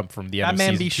 3-week jump from the end That of man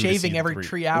season be 2 to shaving season every 3.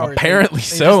 3 hours. Apparently They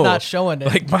so. just not showing it.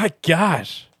 Like, my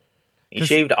gosh. He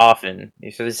shaved often.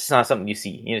 So this is not something you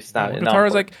see. It's not.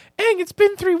 Katara's like, Aang, it's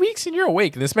been 3 weeks and you're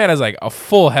awake. This man has like a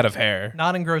full head of hair.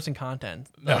 Not engrossing content.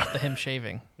 No. The him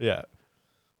shaving. Yeah.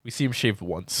 We see him shaved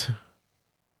once.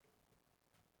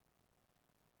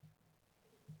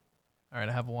 All right,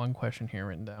 I have one question here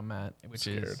written down, Matt, which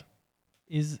Scared.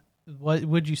 is what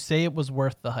would you say it was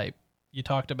worth the hype? You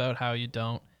talked about how you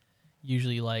don't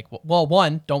usually like, well,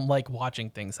 one, don't like watching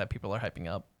things that people are hyping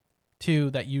up.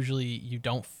 2, that usually you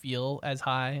don't feel as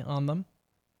high on them.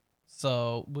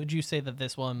 So would you say that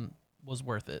this one was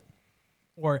worth it?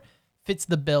 Or fits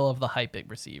the bill of the hype it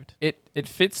received? It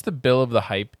fits the bill of the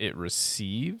hype it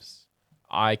receives.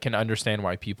 I can understand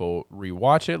why people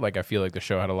rewatch it. Like, I feel like the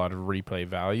show had a lot of replay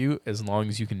value as long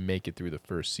as you can make it through the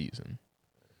first season.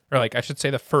 Or, like, I should say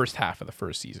the first half of the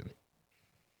first season.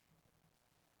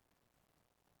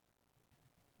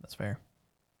 That's fair.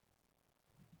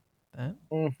 That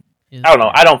is I don't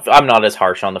know. fair. I'm not as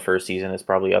harsh on the first season as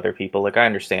probably other people. Like, I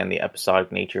understand the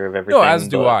episodic nature of everything. No, as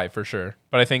do but- I, for sure.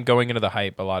 But I think going into the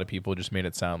hype, a lot of people just made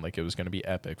it sound like it was going to be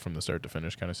epic from the start to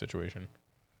finish kind of situation.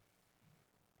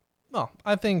 No,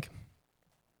 I think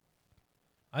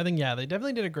yeah, they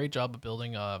definitely did a great job of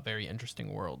building a very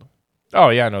interesting world Oh,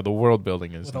 yeah, no, the world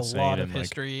building is with insane. a lot of and, like,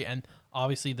 history and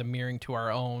obviously the mirroring to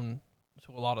our own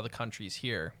to a lot of the countries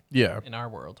here yeah. in our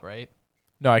world, right?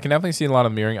 No, I can definitely see a lot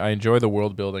of mirroring. I enjoy the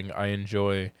world building. I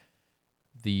enjoy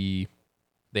the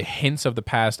hints of the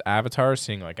past Avatar,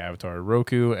 seeing like Avatar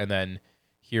Roku, and then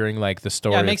hearing like the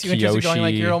story. Yeah, it makes of you interested. Kyoshi. Going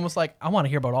like you're almost like I want to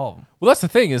hear about all of them. Well, that's the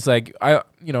thing is like Legend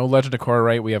of Korra,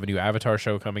 right? We have a new Avatar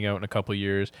show coming out in a couple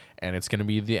years, and it's going to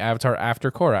be the Avatar after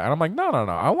Korra, and I'm like, no,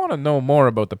 I want to know more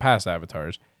about the past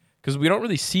Avatars because we don't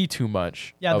really see too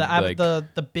much. Yeah, of,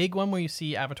 the big one where you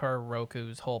see Avatar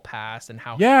Roku's whole past and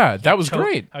how that was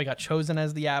great. How he got chosen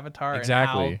as the Avatar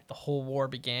Exactly. and how the whole war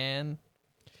began.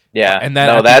 Yeah, and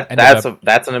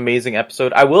that's an amazing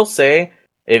episode. I will say,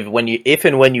 if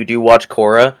and when you do watch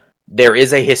Korra, there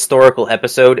is a historical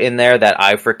episode in there that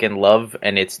I freaking love,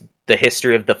 and it's the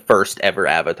history of the first ever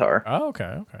Avatar. Oh,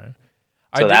 okay.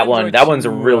 So that one's a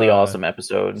really awesome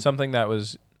episode. Something that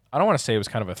was, I don't want to say it was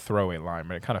kind of a throwaway line,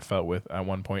 but it kind of felt with at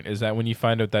one point, is that when you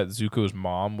find out that Zuko's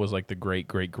mom was like the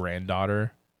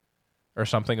great-great-granddaughter or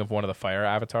something of one of the fire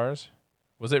avatars.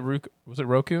 Was it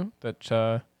Roku that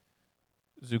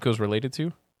Zuko's related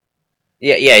to?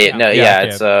 Yeah.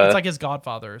 It's like his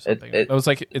godfather or something. It was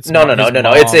like it's no.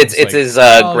 It's his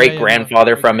great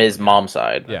grandfather from his mom's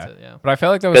side. Yeah. But I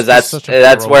felt like that was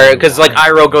that's where like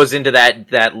Iroh goes into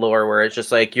that lore where it's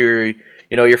just like you're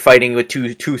fighting with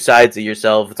two sides of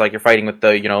yourself. It's like you're fighting with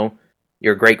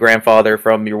your great grandfather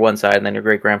from your one side and then your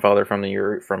great grandfather from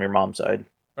your mom's side.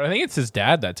 But I think it's his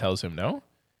dad that tells him, no?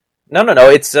 No.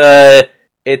 It's that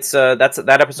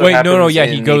episode. Wait, happens no. Yeah,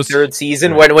 in he goes the third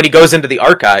season when he goes into the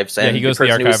archives, and he goes the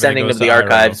to the person who was archive and sending he him goes the to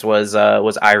archives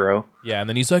was Iroh. Yeah, and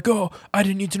then he's like, "Oh, I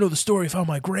didn't need to know the story of how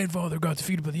my grandfather got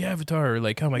defeated by the Avatar, or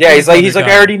like how my he's like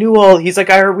I already knew all. He's like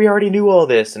we already knew all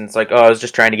this, and it's like I was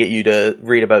just trying to get you to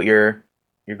read about your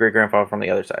great grandfather from the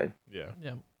other side. Yeah,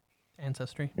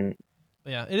 ancestry. Mm.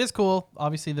 But yeah, it is cool.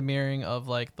 Obviously, the mirroring of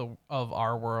like of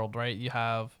our world, right? You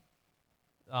have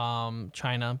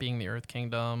China being the Earth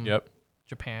Kingdom. Yep.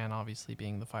 Japan obviously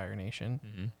being the Fire Nation,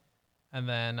 Mm-hmm. and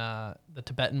then the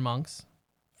Tibetan monks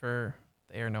for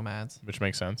the air nomads, Which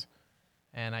makes sense.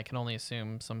 and I can only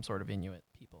assume some sort of Inuit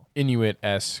people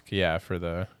Inuit-esque, yeah, for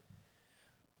the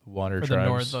water for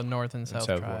tribes. the north and south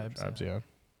tribes. Yeah.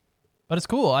 But it's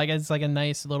cool. I guess it's like a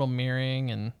nice little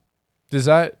mirroring, and Does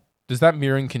that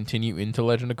mirroring continue into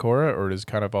Legend of Korra, or does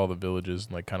kind of all the villages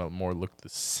like kind of more look the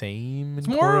same in It's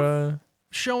more of- Korra?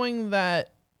 showing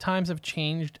that times have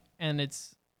changed and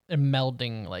it's a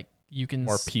melding. Like you can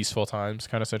More peaceful times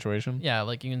kind of situation? Yeah,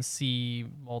 like you can see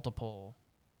multiple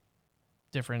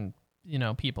different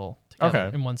people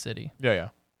together in one city. Yeah.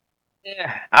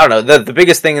 Yeah, I don't know. The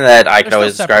biggest thing that I could They're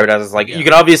always still describe it separate. as is like Yeah. you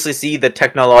can obviously see the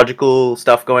technological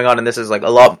stuff going on, and this is like a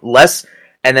lot less.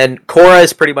 And then Korra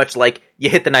is pretty much like you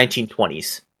hit the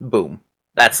 1920s, boom.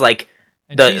 That's like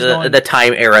And she's going- the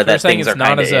time era You're that saying things it's are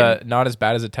not kind of not as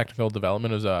bad as a technical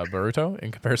development as Boruto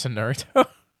in comparison to Naruto?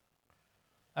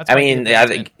 That's I quite mean, the I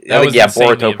advancement. think That was yeah,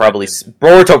 insanely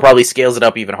Boruto probably scales it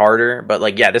up even harder. But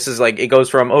like, yeah, this is like it goes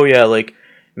from like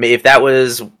if that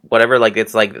was whatever, like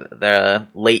it's like the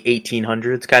late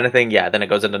 1800s kind of thing. Yeah, then it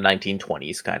goes into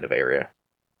 1920s kind of area.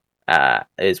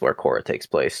 Is where Korra takes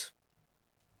place.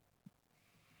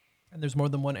 And there's more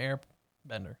than one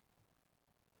airbender.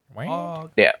 Wow.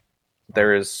 Yeah,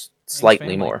 there is slightly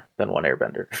family. more than one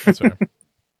airbender. That's fair.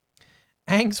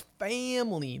 Aang's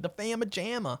family, the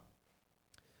Famajama.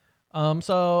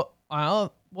 So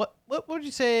what would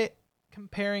you say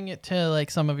comparing it to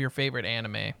like some of your favorite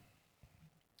anime?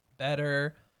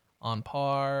 Better, on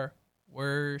par,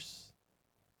 worse?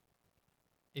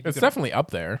 It's definitely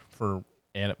up there for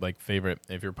like favorite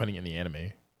if you're putting it in the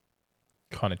anime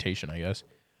connotation, I guess.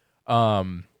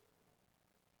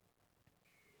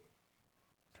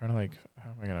 Trying to like, how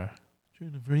am I gonna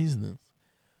phrase this?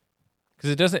 Because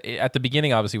it doesn't at the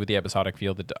beginning, obviously with the episodic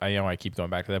feel. That I know I keep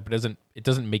going back to that, but it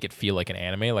doesn't make it feel like an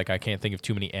anime. Like I can't think of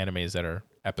too many animes that are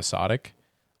episodic,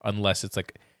 unless it's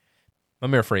like. Let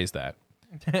me rephrase that.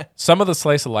 Some of the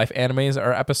slice of life animes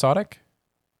are episodic,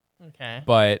 Okay.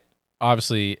 but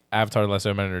obviously Avatar: The Last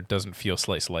Airbender doesn't feel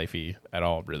slice of lifey at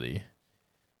all, really.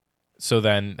 So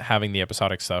then having the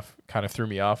episodic stuff kind of threw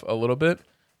me off a little bit.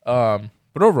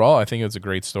 But overall, I think it's a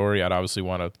great story. I'd obviously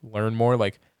want to learn more.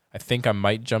 Like, I think I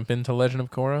might jump into Legend of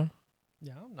Korra.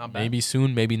 Yeah, not bad. Maybe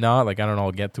soon, maybe not. Like, I don't know.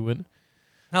 I'll get to it.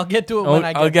 I'll get to it when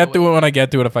I get I'll get to it when I get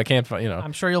to it. If I can't,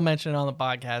 I'm sure you'll mention it on the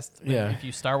podcast. Yeah. If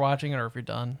you start watching it or if you're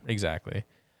done. Exactly.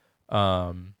 But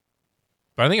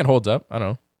I think it holds up. I don't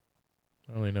know.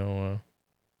 I don't really know.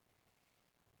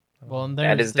 Well, and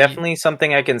That there's is definitely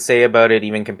something I can say about it,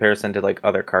 even in comparison to like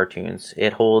other cartoons.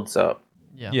 It holds up.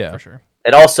 Yeah, for sure.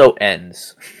 It also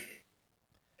ends.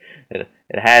 It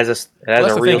has a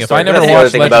That's a the real thing. If story. I never That's the other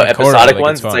watched thing Legend about of Korra, episodic like,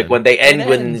 ones. it's It's like fine. when they end It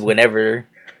ends. whenever,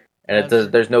 and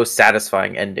there's no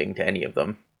satisfying ending to any of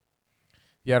them.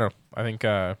 Yeah, I don't know. I think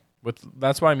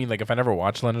that's why I mean, like, if I never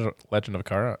watched Legend of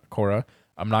Korra,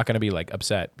 I'm not gonna be like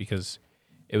upset because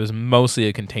it was mostly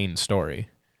a contained story.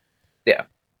 Yeah.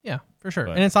 Yeah, for sure.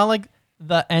 But- And it's not like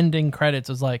the ending credits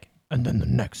was like, and then the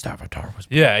next Avatar was.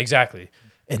 Yeah, exactly.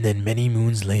 And then many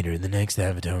moons later, the next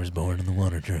Avatar was born in the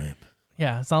Water Tribe.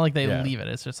 Yeah, it's not like they Yeah. leave it.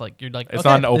 It's just like you're like, It's okay,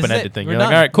 not an this is open-ended it. thing. We're You're like,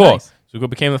 done. all right, cool. Nice. Zuko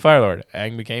became the Fire Lord.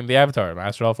 Aang became the Avatar.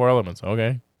 Mastered all 4 elements.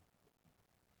 Okay.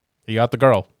 He got the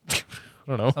girl. I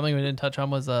don't know. Something we didn't touch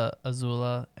on was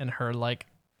Azula and her like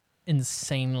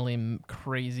insanely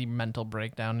crazy mental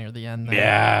breakdown near the end. There.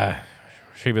 Yeah.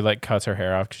 She would like cuts her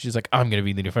hair off because she's like, I'm gonna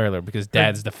be the new Fire Lord because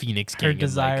Dad's the Phoenix King. Her and,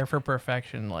 desire like, for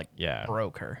perfection like yeah.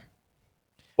 broke her.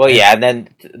 Well, yeah, and then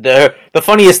the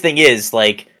funniest thing is,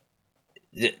 like,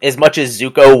 as much as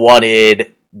Zuko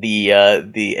wanted the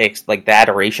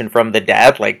adoration from the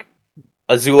dad, like,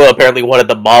 Azula apparently wanted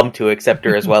the mom to accept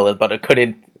her as well, but it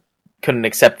couldn't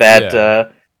accept that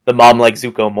the mom liked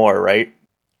Zuko more, right?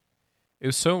 It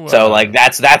was so. So like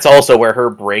that's also where her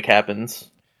break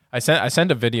happens. I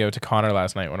sent a video to Connor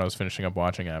last night when I was finishing up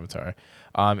watching Avatar.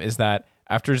 Is that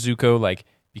after Zuko like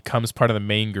becomes part of the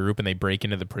main group and they break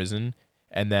into the prison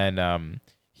and then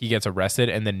he gets arrested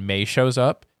and then May shows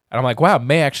up and I'm like, wow,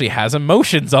 May actually has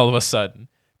emotions all of a sudden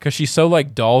because she's so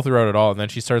like dull throughout it all and then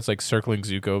she starts like circling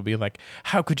Zuko, being like,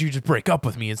 how could you just break up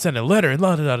with me and send a letter and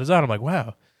la da da da da. I'm like,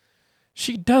 wow,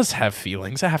 she does have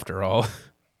feelings after all.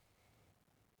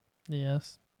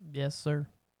 Yes, sir.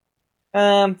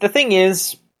 The thing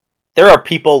is, there are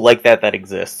people like that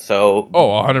exist. So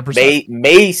 100%.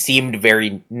 May seemed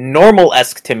very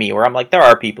normal-esque to me, where I'm like, there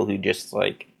are people who just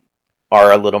like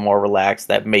are a little more relaxed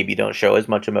that maybe don't show as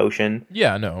much emotion.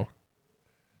 Yeah, no.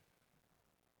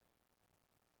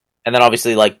 And then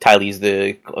obviously like Tylee's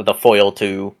the foil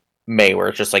to May, where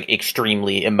it's just like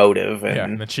extremely emotive and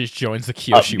And then she joins the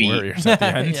Kyoshi upbeat. Warriors at the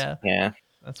end. yeah.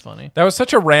 That's funny. That was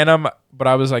such a random, but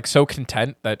I was like so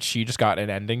content that she just got an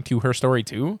ending to her story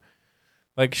too.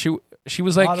 Like she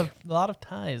was like a lot of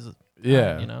ties.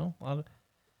 Yeah. You know, a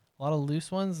lot of loose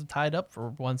ones tied up for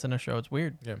once in a show. It's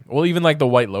weird. Yeah. Well, even like the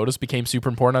White Lotus became super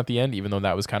important at the end, even though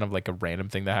that was kind of like a random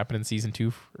thing that happened in season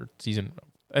 2 or season.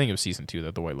 I think it was season 2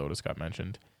 that the White Lotus got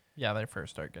mentioned. Yeah, they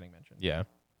first start getting mentioned. Yeah.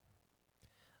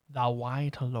 The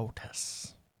White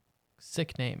Lotus.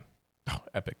 Sick name. Oh,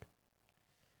 epic.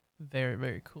 Very,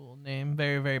 very cool name.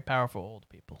 Very, very powerful old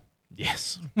people.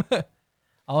 Yes.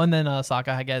 Oh, and then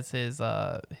Sokka gets his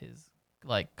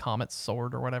like comet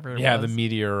sword or whatever. Yeah, was. the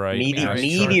meteorite.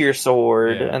 Meteor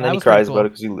sword, Yeah. and That then he was pretty cries cool.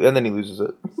 about it and then he loses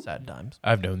it. Sad times.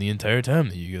 I've known the entire time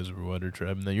that you guys were Water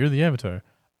Tribe and that you're the Avatar.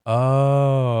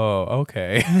 Oh,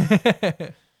 okay.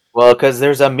 Well, because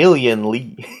there's a million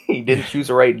Lee. He didn't choose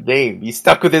the right name. He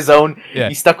stuck with his own. Yeah.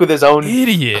 He stuck with his own.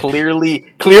 Idiot.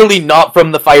 Clearly not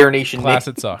from the Fire Nation.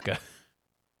 Classic Sokka.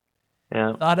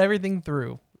 Yeah. Thought everything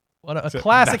through. What a So,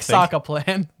 classic nothing. Sokka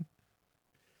plan.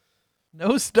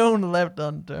 No stone left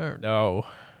unturned. No.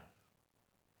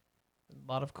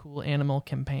 A lot of cool animal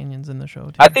companions in the show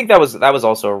too. I think that was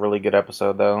also a really good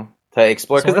episode though to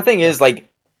explore, because the Sword? thing is, like,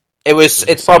 it's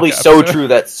Sokka probably so episode. true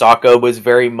that Sokka was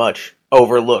very much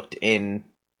overlooked in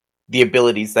the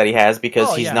abilities that he has because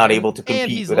Oh, he's yeah, not and- able to and compete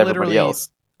he's with everybody literally else.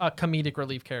 a comedic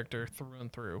relief character through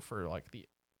and through for like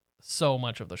so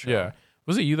much of the show. Yeah.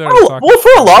 Was it you that Oh, Sokka? well,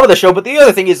 for a lot of the show, but the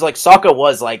other thing is, like, Sokka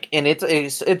was, like, and it's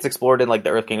explored in, like,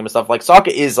 the Earth Kingdom and stuff, like, Sokka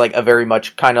is, like, a very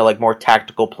much kind of, like, more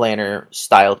tactical planner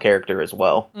style character as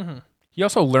well. Mm-hmm. He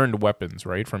also learned weapons,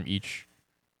 right, from each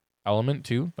element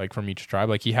too, like from each tribe.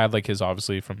 Like he had like his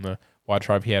obviously from the Water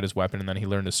Tribe, he had his weapon, and then he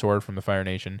learned his sword from the Fire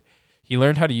Nation. He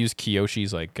learned how to use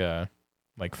Kyoshi's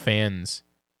like fans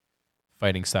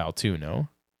fighting style too. No,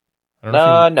 I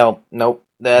don't know. No.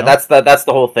 That's the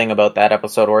whole thing about that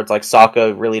episode, where it's like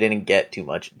Sokka really didn't get too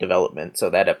much development, so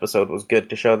that episode was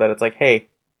good to show that it's like, hey,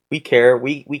 we care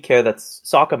that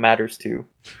Sokka matters too.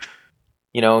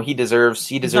 You know, he deserves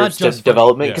not just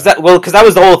development, funny. because that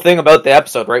was the whole thing about the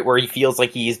episode, right? Where he feels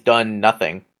like he's done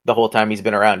nothing the whole time he's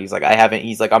been around. He's like,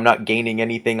 I'm not gaining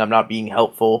anything. I'm not being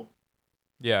helpful.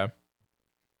 Yeah.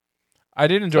 I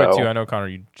did enjoy it So- too. I know Connor,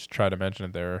 you just tried to mention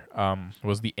it there.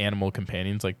 Was the animal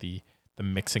companions, like the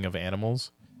mixing of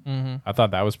animals? Mm-hmm. I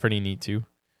thought that was pretty neat too.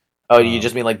 Oh, you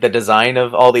just mean like the design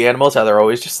of all the animals? How they're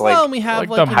always just like, well, we have like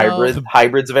like, the you know,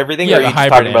 hybrids of everything? Yeah, or are the you just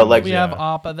hybrid talking about like animals, we yeah. have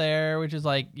Appa there, which is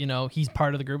like, you know, he's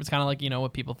part of the group. It's kind of like, you know,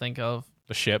 what people think of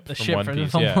The ship the from ship One from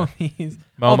Piece. One Yeah. Piece.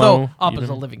 Momo, Although Appa's even.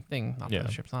 a living thing. Not that Yeah.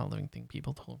 the ship's not a living thing.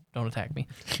 People don't attack me.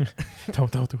 Don't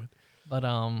do it. But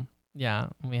yeah,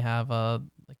 we have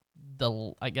like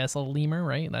I guess a lemur,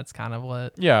 right? That's kind of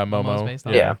what Yeah, Momo's Momo. based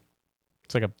on. Yeah.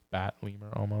 It's like a bat lemur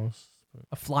almost.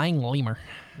 A flying lemur.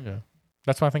 Yeah,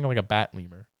 that's why I think of like a bat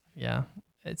lemur. Yeah,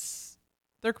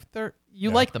 they're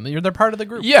you like them. They're part of the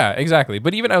group. Yeah, exactly.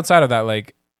 But even outside of that,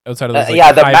 like outside of those, like,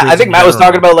 I hybrids think in Matt was general.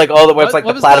 talking about like all the what's like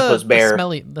What the was platypus bear.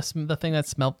 The thing that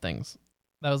smelled things.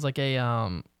 That was like a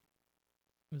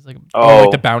It was like Oh,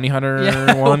 like the bounty hunter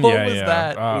Yeah, one. what Yeah, was yeah.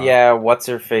 that? Yeah, what's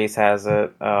her face has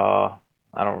it. I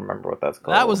don't remember what that's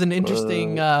called. that was an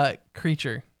interesting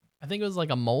creature. I think it was like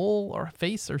a mole or a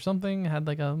face or something. It had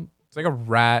like a It's like a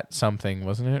rat something,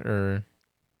 wasn't it? Or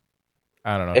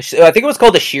I don't know. I think it was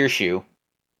called a sheer shoe,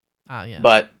 yeah,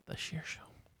 but the sheer show.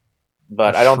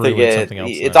 I don't Shrew think and something else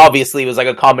it's then. obviously it was like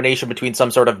a combination between some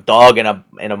sort of dog and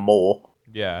a mole.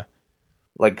 Yeah.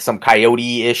 Like some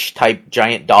coyote-ish type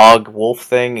giant dog wolf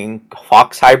thing and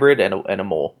fox hybrid and a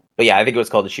mole. But yeah, I think it was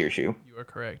called a sheer shoe. You are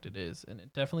correct. It is, and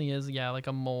it definitely is. Yeah, like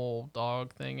a mole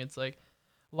dog thing. It's like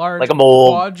large, Like a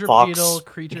mole, quadrupedal fox.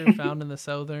 creature found in the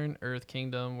southern Earth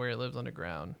Kingdom where it lives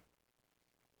underground.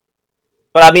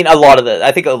 But I mean,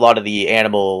 I think a lot of the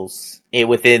animals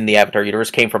within the Avatar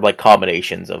universe came from like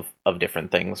combinations of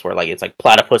different things. Where like it's like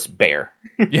platypus bear,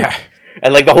 Yeah.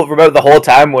 and like remember the whole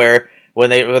time where when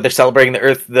they're celebrating the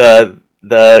Earth, the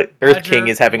Earth Badger, King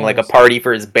is having like a moles. party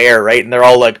for his bear, right? And they're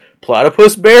all like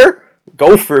platypus bear,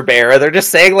 gopher bear. They're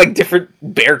just saying like different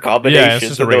bear combinations,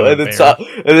 just a regular bear.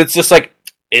 And it's just like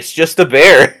it's just a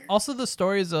bear. Also, the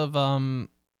stories of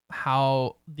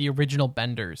how the original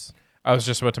benders, I was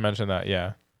just about to mention that.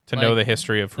 Yeah. To Like, know the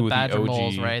history of who the badger OG.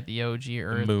 moles, right? The OG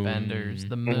Earth moon. benders,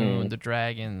 the moon, the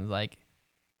dragons. Like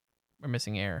we're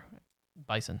missing air,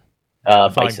 bison.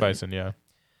 Flying bison. Yeah.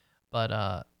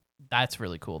 But that's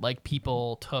really cool. Like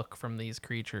people took from these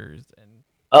creatures and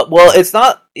Well, it's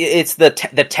not. It's the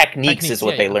techniques is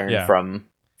what yeah, they yeah. learned Yeah.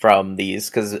 from these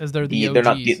because 'Cause they're the they're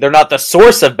not OGs. they're not the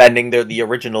source of bending. They're the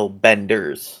original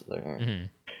benders. Mhm.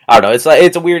 I don't know.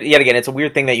 It's a weird. Yet again, it's a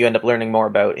weird thing that you end up learning more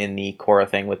about in the Korra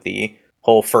thing with the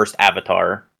whole first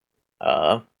Avatar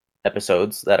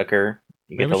episodes that occur.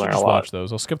 You get Maybe to we should learn a just lot. watch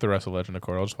those. I'll skip the rest of Legend of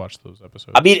Korra. I'll just watch those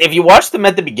episodes. I mean, if you watch them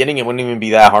at the beginning, it wouldn't even be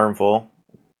that harmful.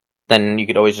 Then you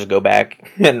could always just go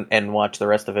back and watch the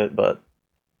rest of it. But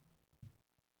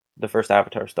the first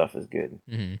Avatar stuff is good.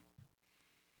 Mhm.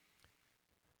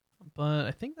 but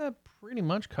I think that pretty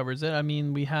much covers it. I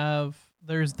mean,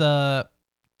 there's the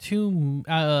 2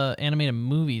 animated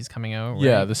movies coming out. Right?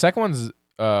 Yeah. The second one's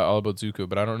all about Zuko,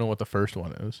 but I don't know what the first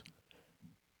one is.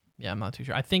 Yeah, I'm not too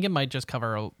sure. I think it might just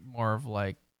cover more of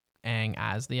like Aang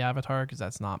as the Avatar because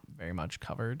that's not very much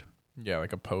covered. Yeah,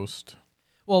 like a post.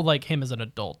 Well, like him as an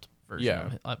adult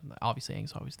version. Yeah. Obviously,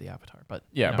 Aang's always the Avatar, but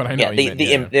Yeah, you know. but I know. Yeah,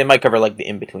 you meant, they might cover like the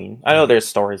in between. I know there's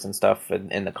stories and stuff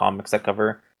in the comics that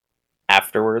cover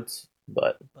afterwards,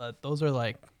 but those are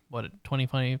like what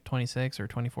 2020, 26 or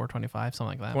 24, 25,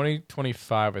 something like that.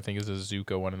 2025, I think, is a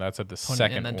Zuko one, and that's at the 20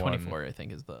 second and then one. 24, I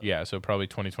think, is the. Yeah, so probably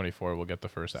 2024 we'll get the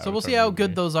first. So Avatar we'll see how good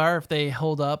movie. those are, if they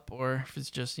hold up, or if it's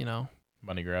just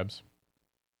money grabs.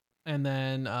 And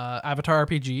then Avatar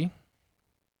RPG.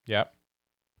 Yeah,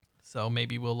 So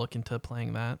maybe we'll look into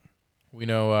playing that. we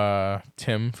know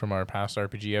Tim from our past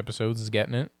RPG episodes is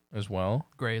getting it as well.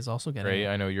 Gray is also getting Ray, it.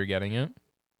 I know you're getting it.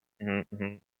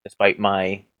 despite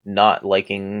my not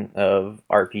liking of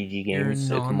RPG Your games,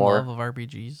 non-love of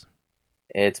RPGs.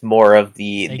 it's more of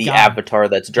They the got Avatar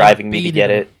that's driving me to baited get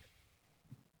him. it.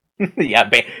 Yeah,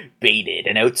 baited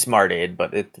and outsmarted,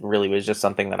 but it really was just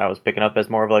something that I was picking up as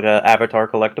more of like a Avatar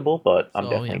collectible. But I'm So,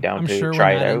 definitely yeah, down I'm to sure try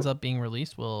when it that out. ends up being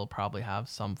released, we'll probably have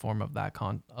some form of that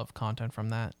content from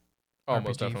that. Oh, RPG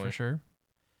most definitely. for sure.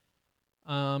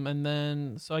 And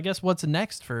then so I guess what's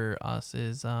next for us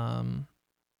is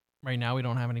right now we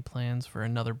don't have any plans for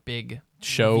another big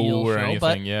Show reveal or show, anything,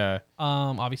 but yeah.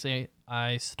 obviously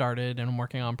I started and I'm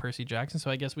working on Percy Jackson,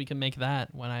 so I guess we can make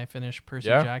that when I finish Percy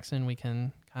Yeah. Jackson. We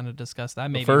can kind of discuss that.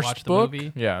 Maybe The first watch the book,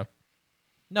 movie. yeah.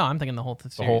 No, I'm thinking the whole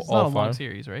series. whole- It's not a all long 5?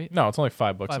 series, right? No, it's only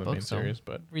 5 books 5 in the main books, so series,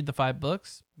 but read the 5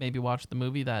 books. Maybe watch the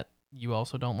movie that you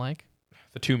also don't like.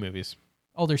 the 2 movies.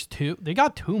 Oh, there's 2. They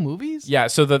got 2 movies. Yeah,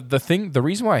 so the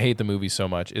reason why I hate the movie so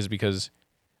much is because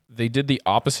they did the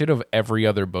opposite of every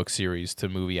other book series to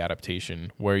movie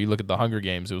adaptation, where you look at the Hunger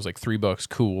Games, it was like 3 books,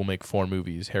 cool, we'll make 4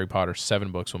 movies. Harry Potter,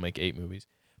 7 books, we'll make 8 movies.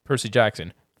 Percy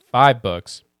Jackson, 5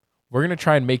 books, we're going to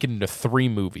try and make it into 3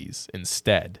 movies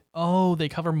instead. Oh, they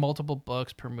cover multiple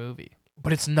books per movie.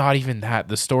 But it's not even that.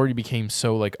 The story became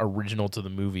so like original to the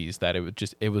movies that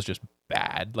it was just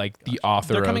bad. Like the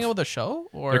author They're coming of- out with a show,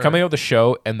 or They're coming out with the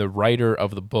show, and the writer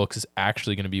of the books is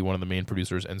actually going to be one of the main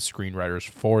producers and screenwriters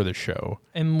for the show.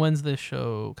 And when's this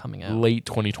show coming out? Late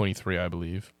 2023, I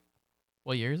believe.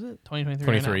 What year is it? 2023.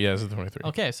 23, yeah, this is 23.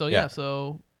 Okay, so Yeah. yeah,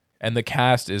 so And the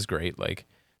cast is great. Like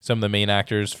some of the main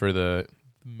actors for the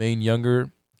main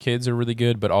younger kids are really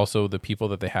good, but also the people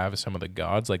that they have is some of the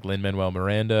gods. Like Lin-Manuel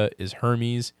Miranda is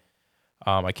Hermes.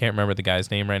 I can't remember the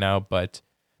guy's name right now, but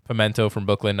Pimento from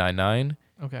Brooklyn Nine-Nine.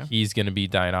 Okay. He's going to be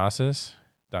Dionysus,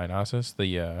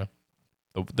 the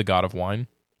god of wine.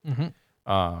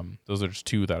 Mm-hmm. Those are just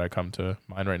two that I come to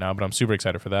mind right now, but I'm super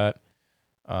excited for that.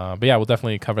 But yeah, we'll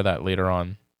definitely cover that later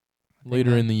in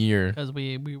the year. Because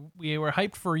we were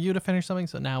hyped for you to finish something,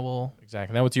 so now we'll...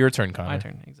 Exactly. Now it's your turn, Connor. My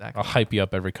turn, exactly. I'll hype you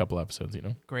up every couple episodes,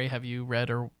 Gray, have you read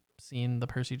or seen the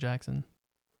Percy Jackson?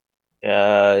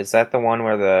 Is that the one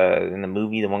where in the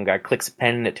movie the one guy clicks a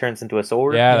pen and it turns into a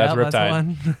sword? Yeah, that's the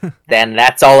Riptide. one. Then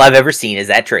that's all I've ever seen is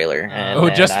that trailer.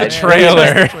 And just the I-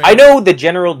 trailer. I know the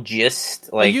general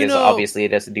gist. Like, you is know- obviously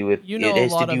it has to do with you know it a has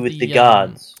to lot do of with the, the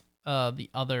gods. The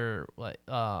other, like,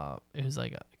 it was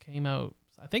like, it came out,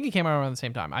 I think it came out around the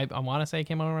same time. I want to say it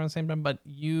came out around the same time, but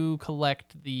you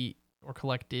collected,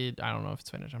 I don't know if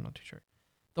it's finished, I'm not too sure.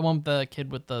 The one with the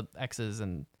kid with the X's,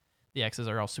 and the X's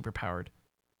are all super powered.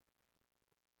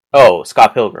 Oh,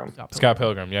 Scott Pilgrim. Scott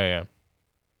Pilgrim. Yeah.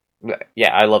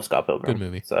 Yeah, I love Scott Pilgrim. Good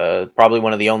movie. It's probably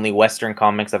one of the only Western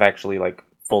comics I've actually like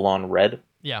full on read.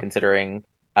 Yeah. Considering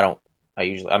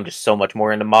I'm just so much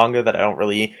more into manga that I don't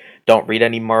read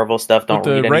any Marvel stuff. Don't But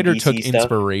read the any writer DC took stuff.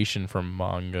 inspiration from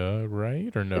manga,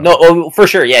 right? Or no? No, oh, for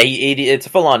sure. Yeah, it's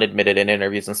full on admitted in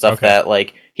interviews and stuff Okay. that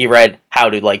like he read how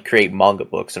to like create manga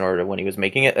books in order when he was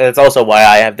making it. It's also why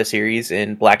I have the series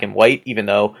in black and white, even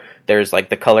though there's like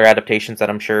the color adaptations that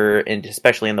I'm sure, and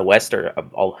especially in the West, are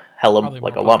Probably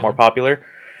like more a lot more popular.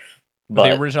 But But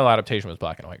the original adaptation was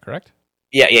black and white, correct?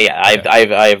 yeah. Okay.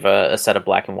 I have a set of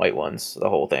black and white ones, the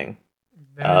whole thing.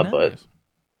 Very But nice.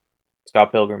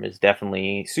 Scott Pilgrim is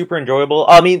definitely super enjoyable.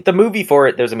 I mean, the movie for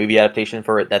it, there's a movie adaptation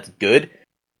for it that's good.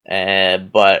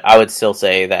 But I would still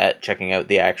say that checking out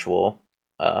the actual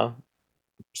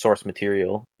source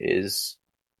material is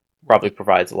probably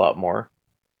provides a lot more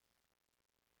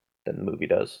than the movie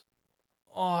does.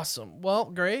 Awesome. Well,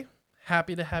 Gray,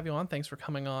 happy to have you on. Thanks for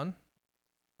coming on.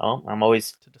 Oh, I'm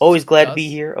always to glad to discuss. be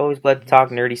here. Always glad to talk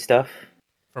nerdy stuff.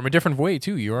 From a different way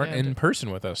too. You aren't Yeah, in person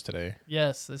with us today.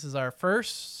 Yes, this is our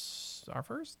first.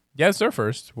 Yeah, it's our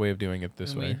first way of doing it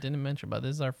this And way. We didn't mention, but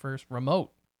this is our first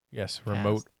remote. Yes,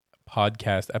 remote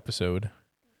podcast episode.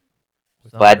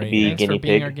 So Glad to be thanks for guinea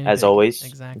being our pig, guinea as pig. always.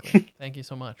 Exactly. Thank you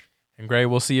so much. And Gray,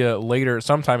 we'll see you later,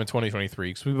 sometime in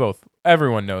 2023. Because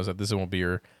everyone knows that this won't be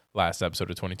your last episode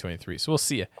of 2023. So we'll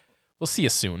see you. We'll see you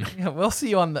soon. Yeah, we'll see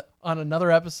you on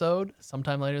another episode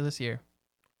sometime later this year.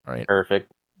 All right.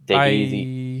 Perfect. Take Bye. it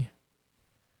easy.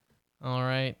 All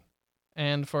right.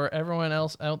 And for everyone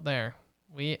else out there,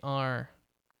 we are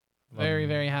very,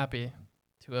 very happy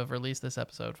to have released this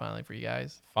episode finally for you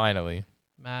guys. Finally.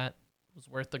 Matt, it was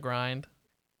worth the grind.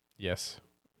 Yes.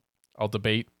 I'll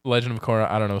debate Legend of Korra.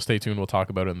 I don't know. Stay tuned. We'll talk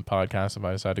about it in the podcast if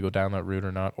I decide to go down that route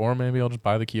or not. Or maybe I'll just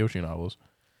buy the Kyoshi novels.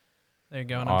 There you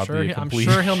go. And Oddly I'm complete.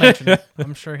 sure he'll mention it.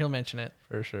 I'm sure he'll mention it.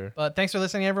 For sure. But thanks for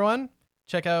listening, everyone.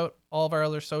 Check out all of our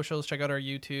other socials. Check out our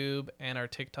YouTube and our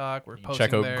TikTok. We're posting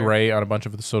Check out there. Gray on a bunch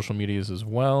of the social medias as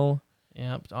well.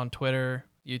 Yep, on Twitter,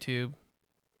 YouTube.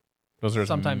 Those are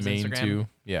Sometimes his main Instagram. two.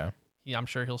 Yeah. Yeah, I'm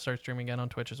sure he'll start streaming again on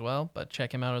Twitch as well. But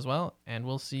check him out as well. And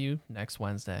we'll see you next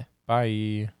Wednesday.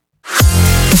 Bye.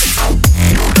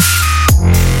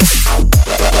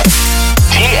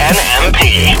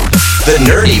 TNMP, the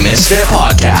Nerdy Misfit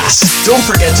Podcast. Don't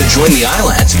forget to join the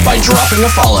island by dropping a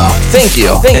follow. Thank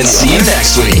you, and see you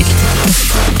next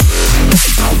week.